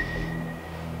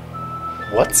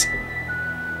 What?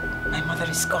 My mother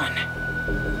is gone.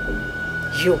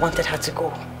 You wanted her to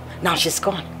go. Now she's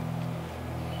gone.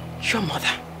 Your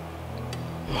mother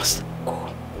must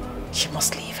go. She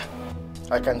must leave.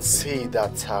 I can see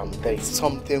that there is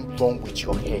something wrong with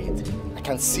your head. I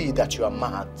can see that you are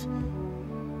mad.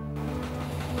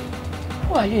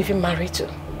 Who are you even married to?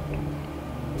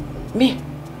 Me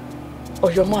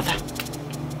or your mother?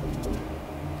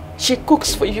 She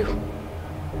cooks for you.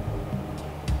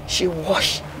 She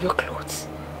washes your clothes.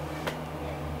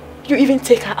 You even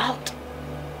take her out.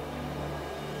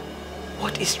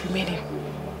 What is remaining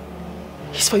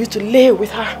is for you to lay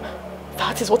with her.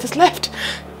 That is what is left.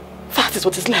 That is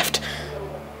what is left.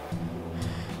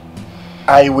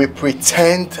 I will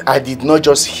pretend I did not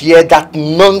just hear that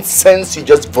nonsense you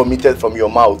just vomited from your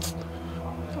mouth.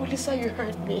 Oh, Lisa, you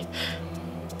heard me.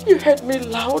 You heard me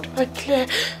loud and clear.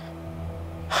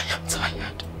 I am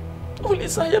tired. Oh,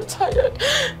 Lisa, I am tired.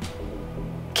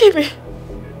 Kill me.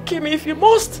 Kill me if you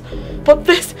must. But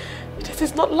this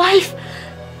is not life.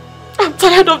 I'm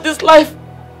tired of this life.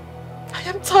 I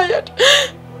am tired.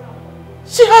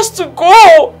 She has to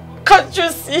go. Can't you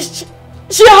see?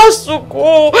 She has to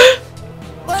go.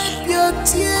 Wipe your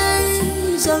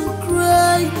tears and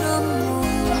cry no more.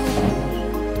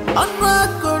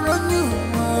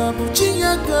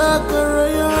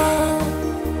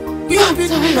 You've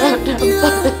been meant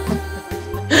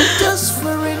just for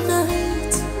a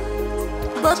night,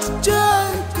 but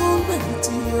joy coming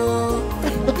to you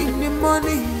in the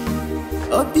morning.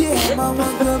 Oh dear, mama,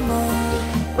 mama,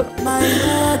 my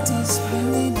heart is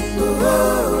bleeding.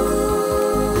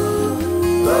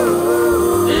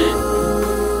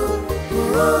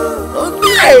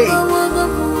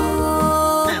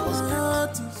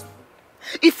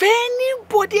 If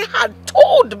anybody had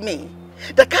told me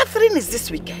that Catherine is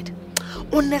this wicked,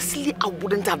 honestly, I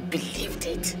wouldn't have believed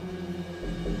it.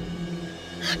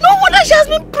 No wonder she has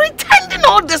been pretending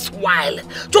all this while,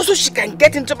 just so she can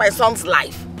get into my son's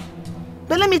life.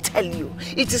 But let me tell you,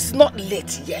 it is not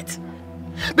late yet.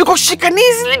 Because she can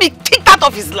easily be kicked out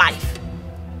of his life.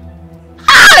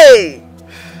 Hey!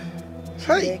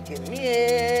 Hey!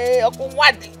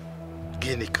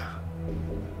 Ginika.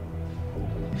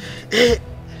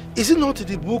 Is it not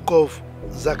the book of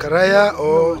Zechariah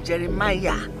or... No,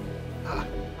 Jeremiah.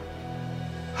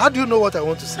 How do you know what I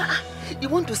want to say? You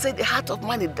want to say the heart of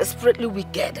man is desperately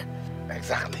wicked.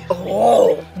 Exactly.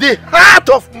 Oh! The heart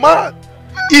of man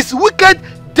is wicked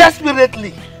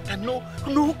desperately. And no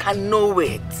who can know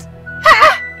it.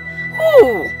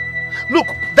 Who? Look,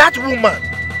 that woman.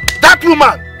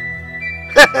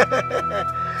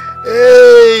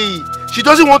 Hey, she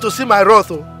doesn't want to see my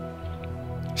wrath. Oh.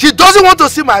 She doesn't want to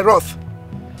see my wrath.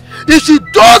 If she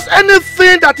does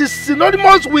anything that is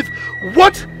synonymous with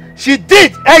what she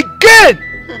did again,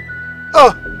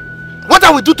 what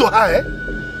I will do to her, eh?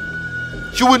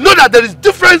 She will know that there is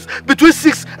difference between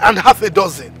 6 and half a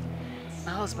dozen.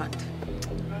 My husband,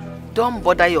 don't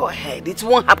bother your head. It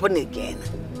won't happen again.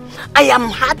 I am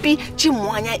happy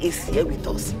Chimwanya is here with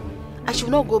us. I should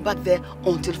not go back there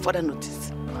until further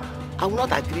notice. I will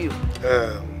not agree.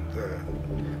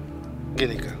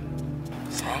 Ginika.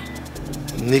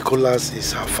 Nicholas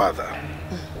is her father.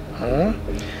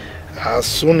 As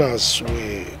soon as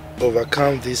we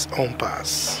overcome this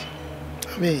impasse,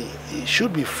 I mean, he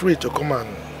should be free to come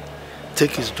and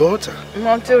take his daughter.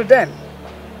 Until then.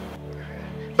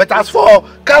 But as for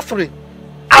Catherine,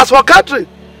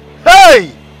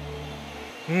 hey!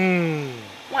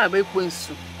 Why are we going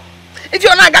so? If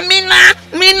you're not Mina,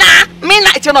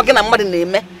 if you're not gonna mother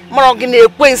name, Morgan,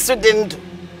 coincident.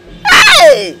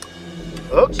 Hey!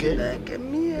 Okay.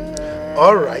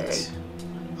 All right.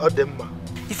 Odemma.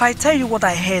 If I tell you what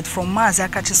I heard from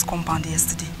Maziakachi's compound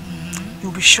yesterday,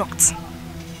 you'll be shocked.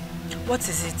 What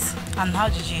is it? And how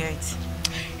did you hear it?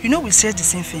 You know we share the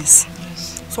same things.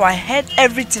 So I heard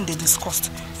everything they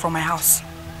discussed from my house.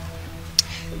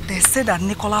 They said that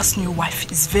Nicholas' new wife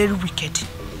is very wicked.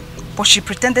 but she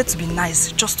pretended to be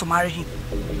nice just to marry him.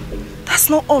 That's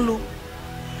not all, oh.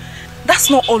 That's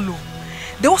not all, oh.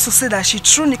 They also say that she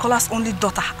threw Nicholas' only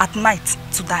daughter at night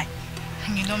to die.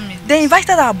 You don't mean They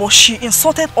invited her, but she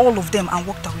insulted all of them and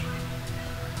walked away.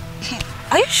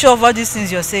 Are you sure of all these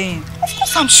things you're saying? Of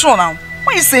course I'm sure now.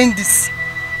 Why are you saying this?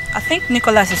 I think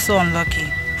Nicholas is so unlucky.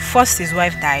 First, his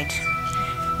wife died.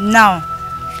 Now,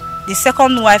 the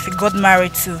second wife he got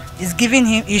married to is giving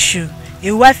him issue.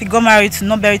 A wife he got married to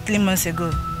not buried 3 months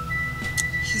ago.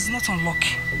 He's not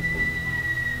unlucky.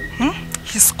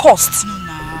 He's cursed. No,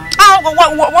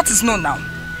 now. What is known now?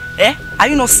 Eh? Are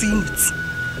you not seeing it?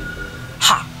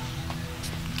 Ha!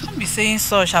 Don't be saying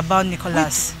such about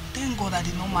Nicholas. Wait, thank God I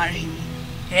did not marry him.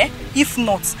 Eh? If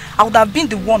not, I would have been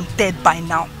the one dead by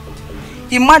now.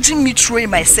 Imagine me throwing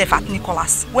myself at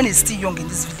Nicholas when he's still young in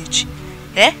this village.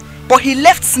 Eh? But he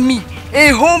left me, a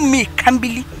homemade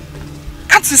Kambili.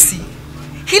 Can't you see?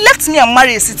 He left me and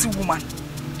married a city woman.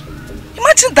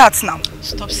 Imagine that now.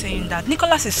 Stop saying that.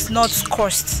 Nicholas is not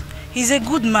cursed. He's a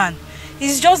good man.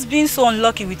 He's just being so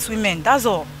unlucky with women, that's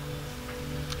all.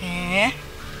 Eh?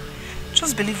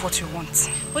 Just believe what you want.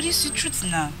 What is the truth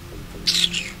now?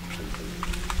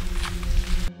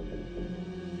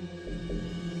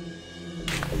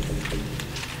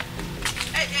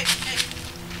 Hey.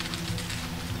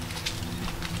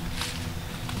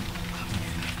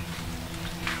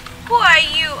 Who are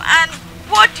you and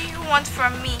what do you want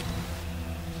from me?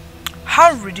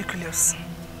 How ridiculous.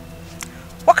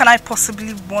 What can I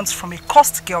possibly want from a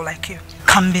cursed girl like you?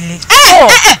 Can't believe.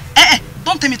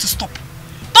 Don't tell me to stop.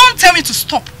 Don't tell me to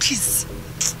stop, please.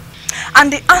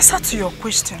 And the answer to your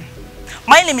question,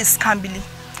 my name is Kambili,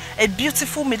 a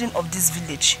beautiful maiden of this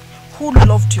village who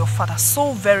loved your father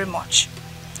so very much.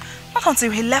 Not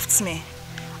until he left me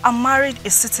and married a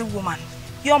city woman,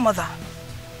 your mother.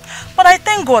 But I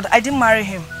thank God I didn't marry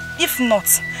him. If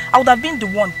not, I would have been the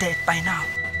one dead by now.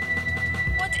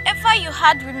 Whatever you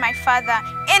had with my father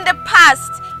in the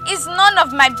past is none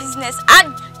of my business,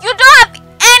 and you don't have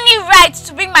any right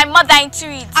to bring my mother into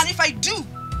it. And if I do,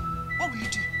 what will you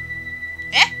do?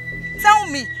 Eh? Tell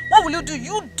me, what will you do,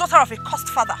 you daughter of a cursed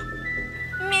father?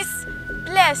 Miss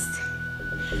Blessed,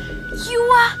 you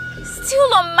are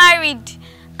still unmarried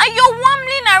and you're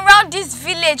wandering around this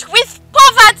village with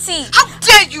poverty. How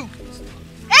dare you?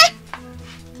 Eh?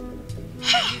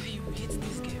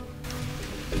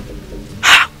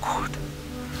 God.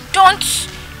 Don't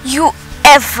you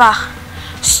ever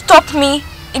stop me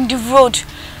in the road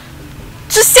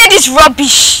to say this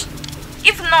rubbish.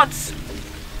 If not,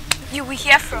 you will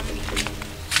hear from me.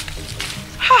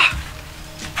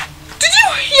 Did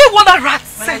you hear what that rat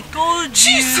said? I told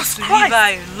Jesus you to Christ. leave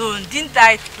her alone. Didn't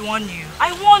I warn you?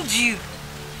 I warned you.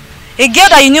 A girl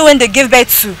that you knew when they gave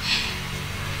birth to.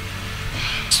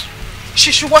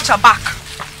 She should watch her back.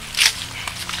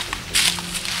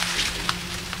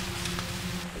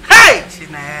 Hey!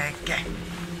 Chineke.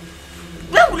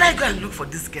 Where will I go and look for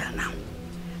this girl now?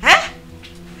 Eh?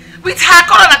 With her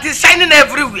color that is shining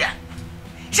everywhere.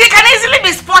 She can easily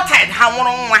be spotted.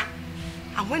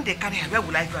 And when they carry her, where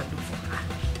will I go and look for her?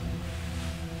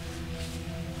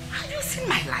 Have you seen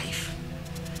my life?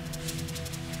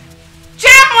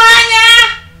 Chimwanya!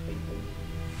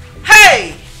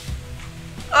 Hey!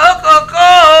 Okoko!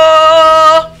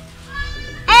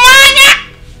 Mwanya!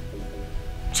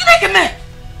 Chineke me!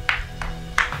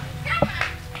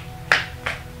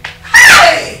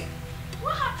 Hey!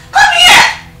 Come here!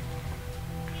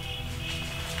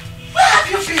 Where have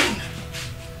you been?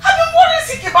 I've been worrying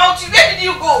sick about you. Where did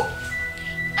you go?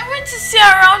 I went to see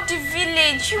around the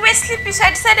village. You were sleeping, so I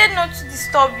decided not to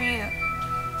disturb you.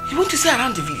 You went to see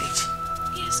around the village?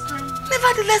 Yes, Grandma.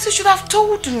 Nevertheless, you should have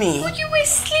told me. But you were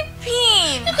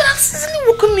sleeping. You could have easily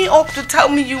woken me up to tell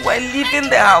me you were leaving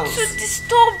the house. To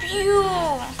disturb you.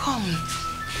 Come,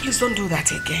 please don't do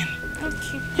that again.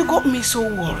 Okay. You got me so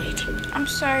worried. I'm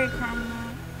sorry,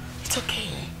 Grandma. It's okay.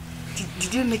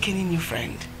 Did you make any new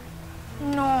friend?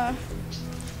 No.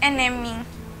 Enemy.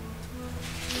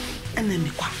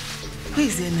 Enemy? Who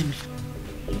is the enemy?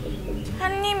 Her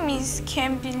name is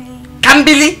Kambili.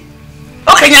 Kambili?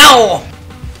 Okay, now.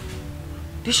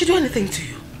 Did she do anything to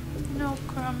you? No,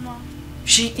 Grandma.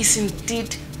 She is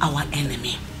indeed our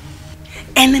enemy.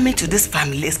 Enemy to this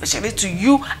family, especially to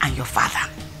you and your father.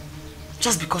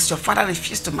 Just because your father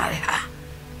refused to marry her.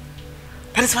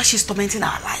 That is why she's tormenting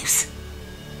our lives.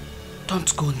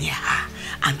 Don't go near her.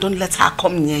 And don't let her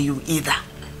come near you either.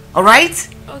 Alright?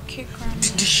 Okay, Grandma.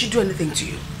 Did she do anything to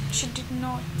you? She did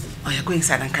not. Oh, yeah, go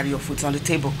inside and carry your food on the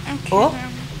table. Okay, oh? Grandma.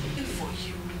 For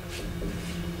you.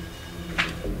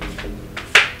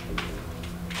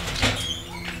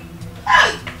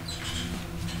 Hey!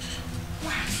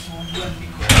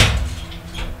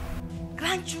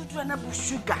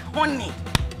 sugar, honey.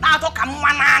 Now talk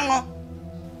a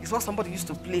it's what somebody used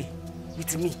to play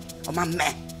with me or my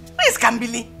man. Where is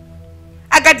Kambili?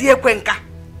 I got the Ekwenka.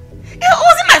 It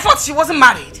wasn't my fault she wasn't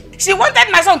married. She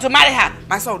wanted my son to marry her.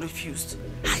 My son refused.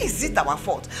 How is it our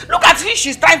fault? Look at who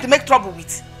she's trying to make trouble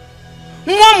with.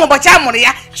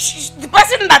 The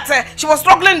person that she was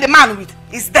struggling the man with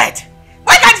is dead.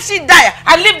 Why can't she die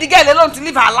and leave the girl alone to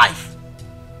live her life?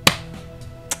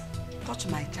 Touch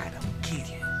my child, I will kill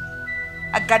you.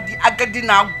 Agadi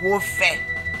now warfare.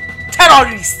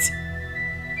 Terrorist.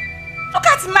 Look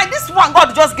at this one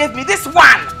God just gave me. This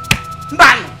one.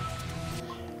 Man.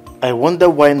 I wonder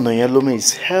why Noyalome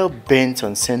is hell-bent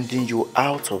on sending you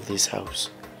out of this house.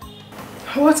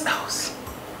 What else?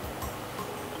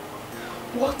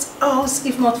 What else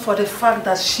if not for the fact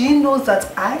that she knows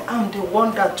that I am the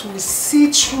one that will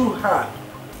see through her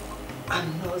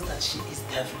and knows that she is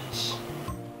devilish.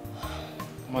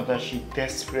 Mother, she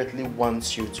desperately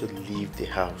wants you to leave the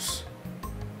house.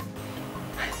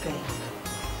 I think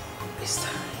it's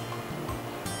time.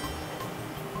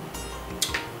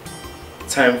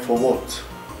 Time for what?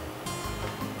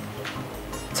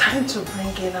 Time to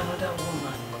bring in another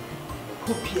woman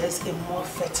who bears a more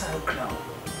fertile ground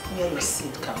where your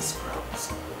seed can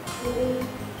sprout.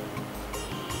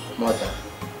 Mother,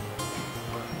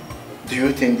 do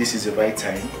you think this is the right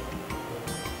time?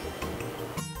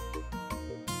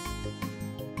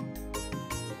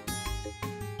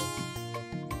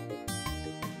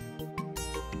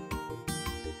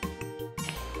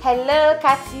 Hello,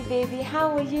 Cathy baby.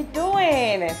 How are you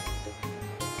doing?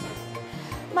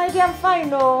 My dear, I'm fine,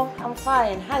 no. I'm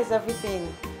fine. How is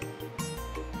everything?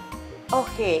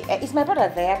 Okay, is my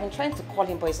brother there? I've been trying to call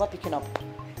him, but he's not picking up.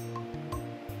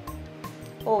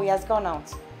 Oh, he has gone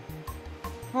out.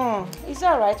 It's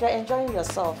alright. You're enjoying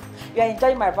yourself. You're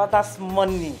enjoying my brother's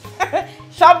money.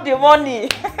 Shop the money.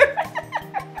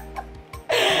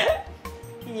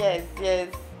 Yes, yes.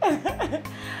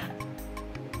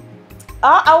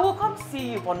 I will come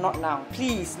see you, but not now.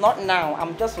 Please, not now.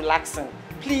 I'm just relaxing.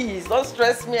 Please, don't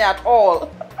stress me at all.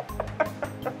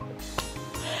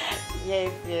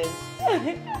 Yes, yes.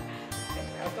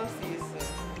 I'll come see you soon.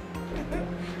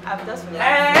 I'm just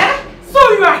relaxing. So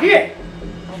you are here?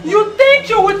 You think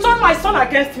you will turn my son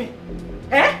against me?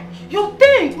 You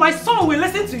think my son will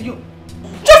listen to you?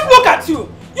 Just look at you.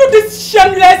 You this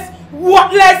shameless,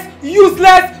 worthless,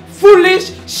 useless,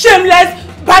 foolish, shameless,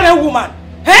 barren woman.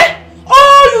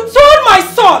 Oh, you told my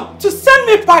son to send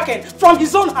me packing from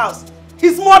his own house.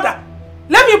 His mother.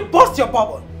 Let me burst your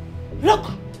bubble.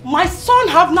 Look, my son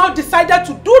have now decided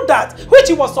to do that which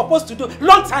he was supposed to do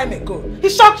long time ago. He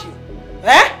shocked you.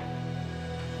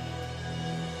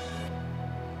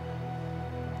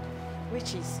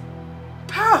 Which is?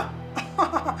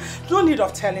 No need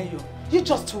of telling you. You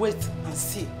just wait and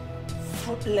see.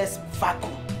 Fruitless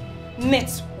vacuum.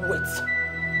 Net weight.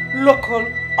 Local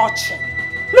urchin.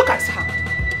 Look at her.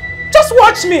 Just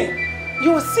watch me.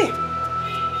 You will see.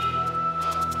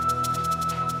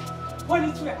 When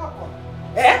it will happen,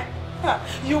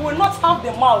 you will not have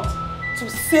the mouth to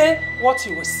say what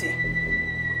you will say.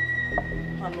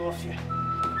 I love you.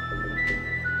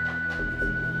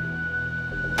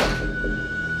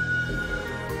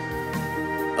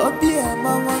 Oh dear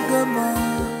mama gama,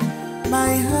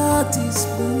 my heart is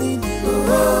bleeding.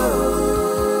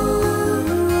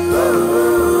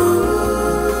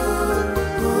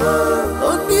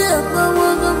 Oh dear mama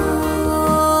gama,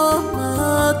 my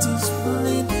heart is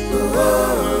bleeding.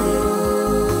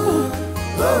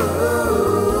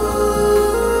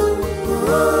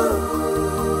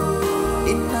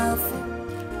 Enough.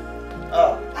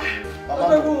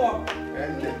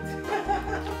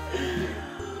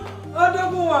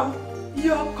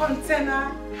 Your container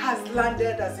has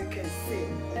landed, as you can see,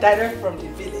 direct from the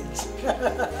village.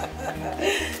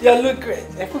 You look great.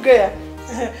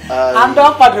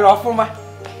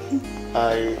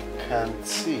 I can't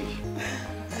see.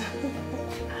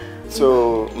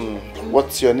 So,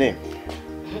 what's your name?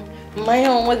 My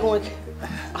own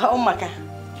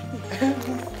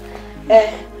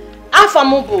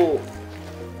Afamubo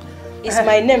is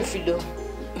my name, Fido.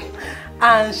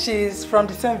 And she's from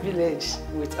the same village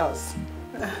with us.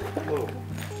 Oh.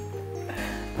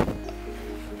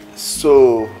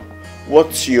 So,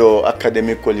 what's your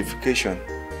academic qualification?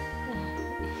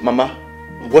 Mama,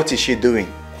 what is she doing?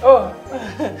 Oh,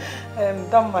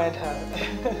 don't mind her.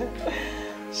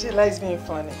 She likes being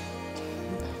funny.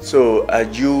 So, are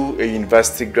you a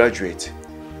university graduate?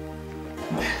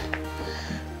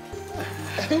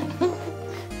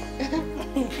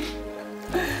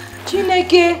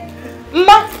 Chineke,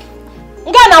 Ma,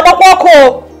 nga na agbakwa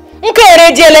ọkụ.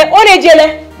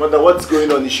 Mother, what's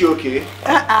going on? Is she okay?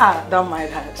 Don't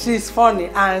mind her. She's funny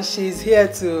and she's here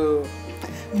to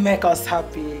make us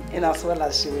happy in as well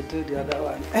as she will do the other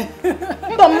one.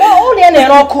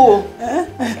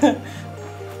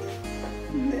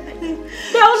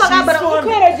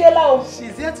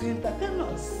 She's here to entertain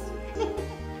us.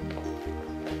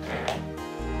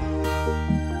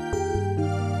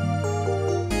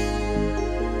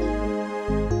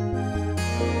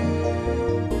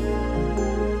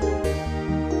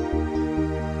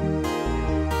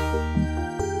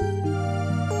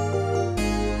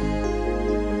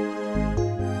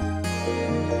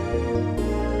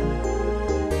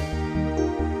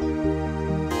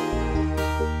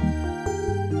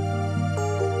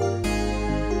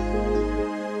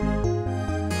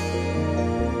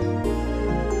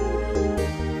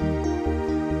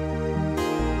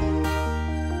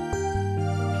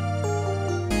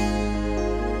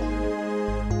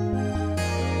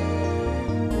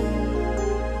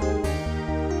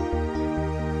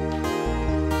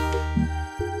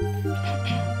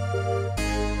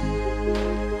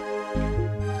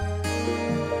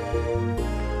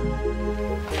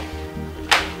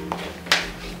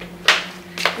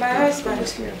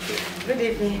 Good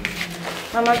evening.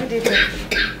 Mama, good evening.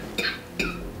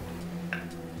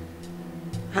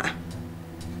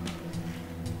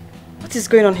 What is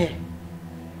going on here?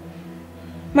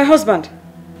 My husband.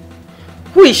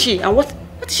 Who is she and what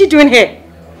is she doing here?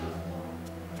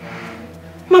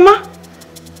 Mama,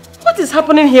 what is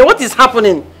happening here? What is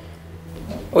happening?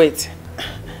 Wait.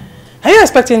 Are you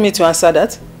expecting me to answer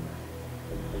that?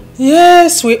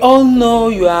 Yes, we all know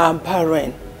you are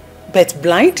barren, but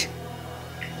blind?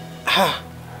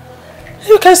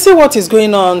 You can see what is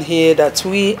going on here that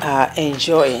we are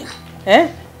enjoying. Eh?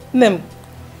 Name.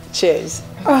 Cheers.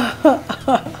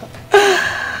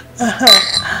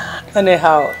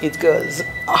 Anyhow, it goes.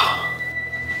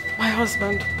 My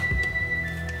husband.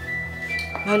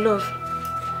 My love.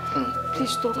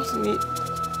 Please talk to me.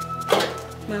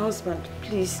 My husband,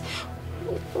 please.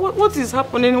 What is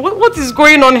happening? What is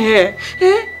going on here?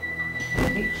 Eh?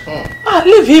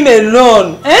 Leave him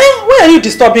alone. Eh? Why are you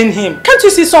disturbing him? Can't you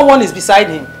see someone is beside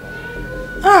him?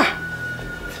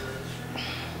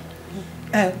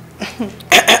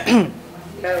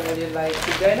 Would you like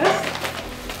to join us?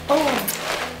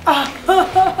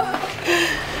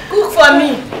 Cook for me.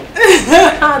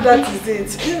 That is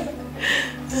it.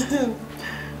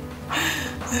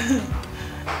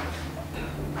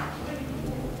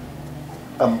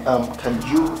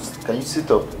 Can you sit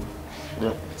up?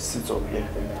 Yeah, sit up, yeah.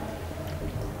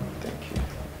 Thank you.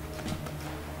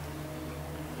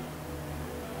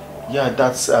 Yeah,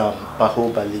 that's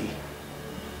Bahubali.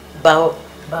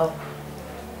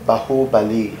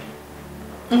 Bahubali.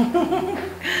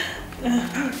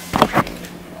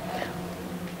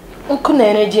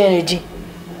 Energy.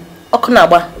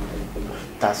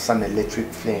 That's an electric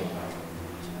flame.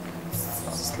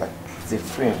 It's like the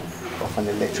frame of an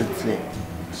electric flame.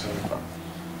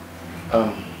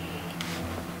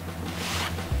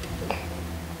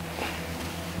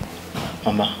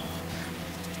 Mama,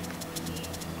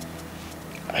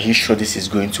 are you sure this is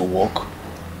going to work?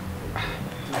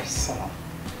 My son,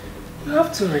 you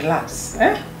have to relax.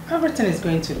 Eh? Everything is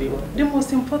going to be well. The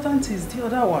most important is the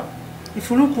other one. If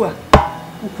you look well,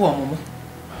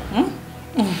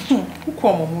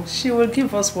 she will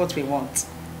give us what we want.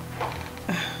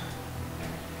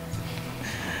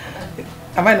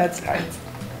 Am I not right?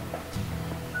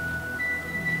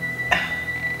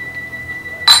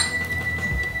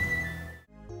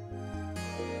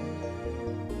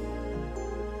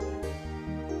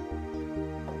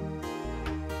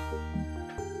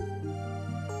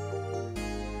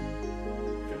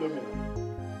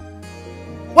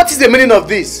 What is the meaning of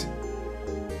this?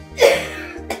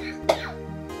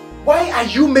 Why are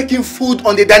you making food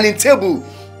on the dining table?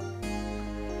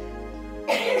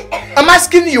 I'm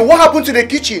asking you, what happened to the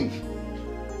kitchen?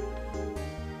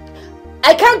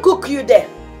 I can't cook you there.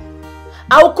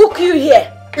 I'll cook you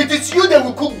here. It is you that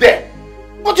will cook there.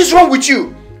 What is wrong with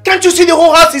you? Can't you see the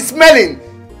whole house is smelling?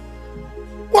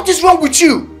 What is wrong with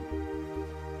you?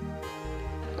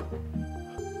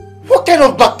 What kind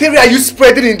of bacteria are you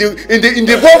spreading in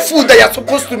the raw food that you're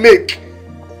supposed to make?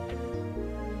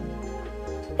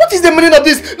 What is the meaning of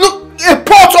this? Look, a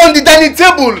pot on the dining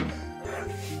table.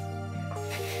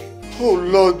 Oh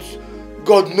Lord,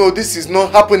 God, no, this is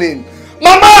not happening.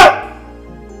 Mama!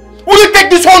 Will you take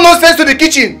this whole nonsense to the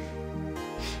kitchen?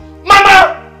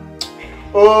 Mama!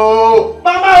 Oh.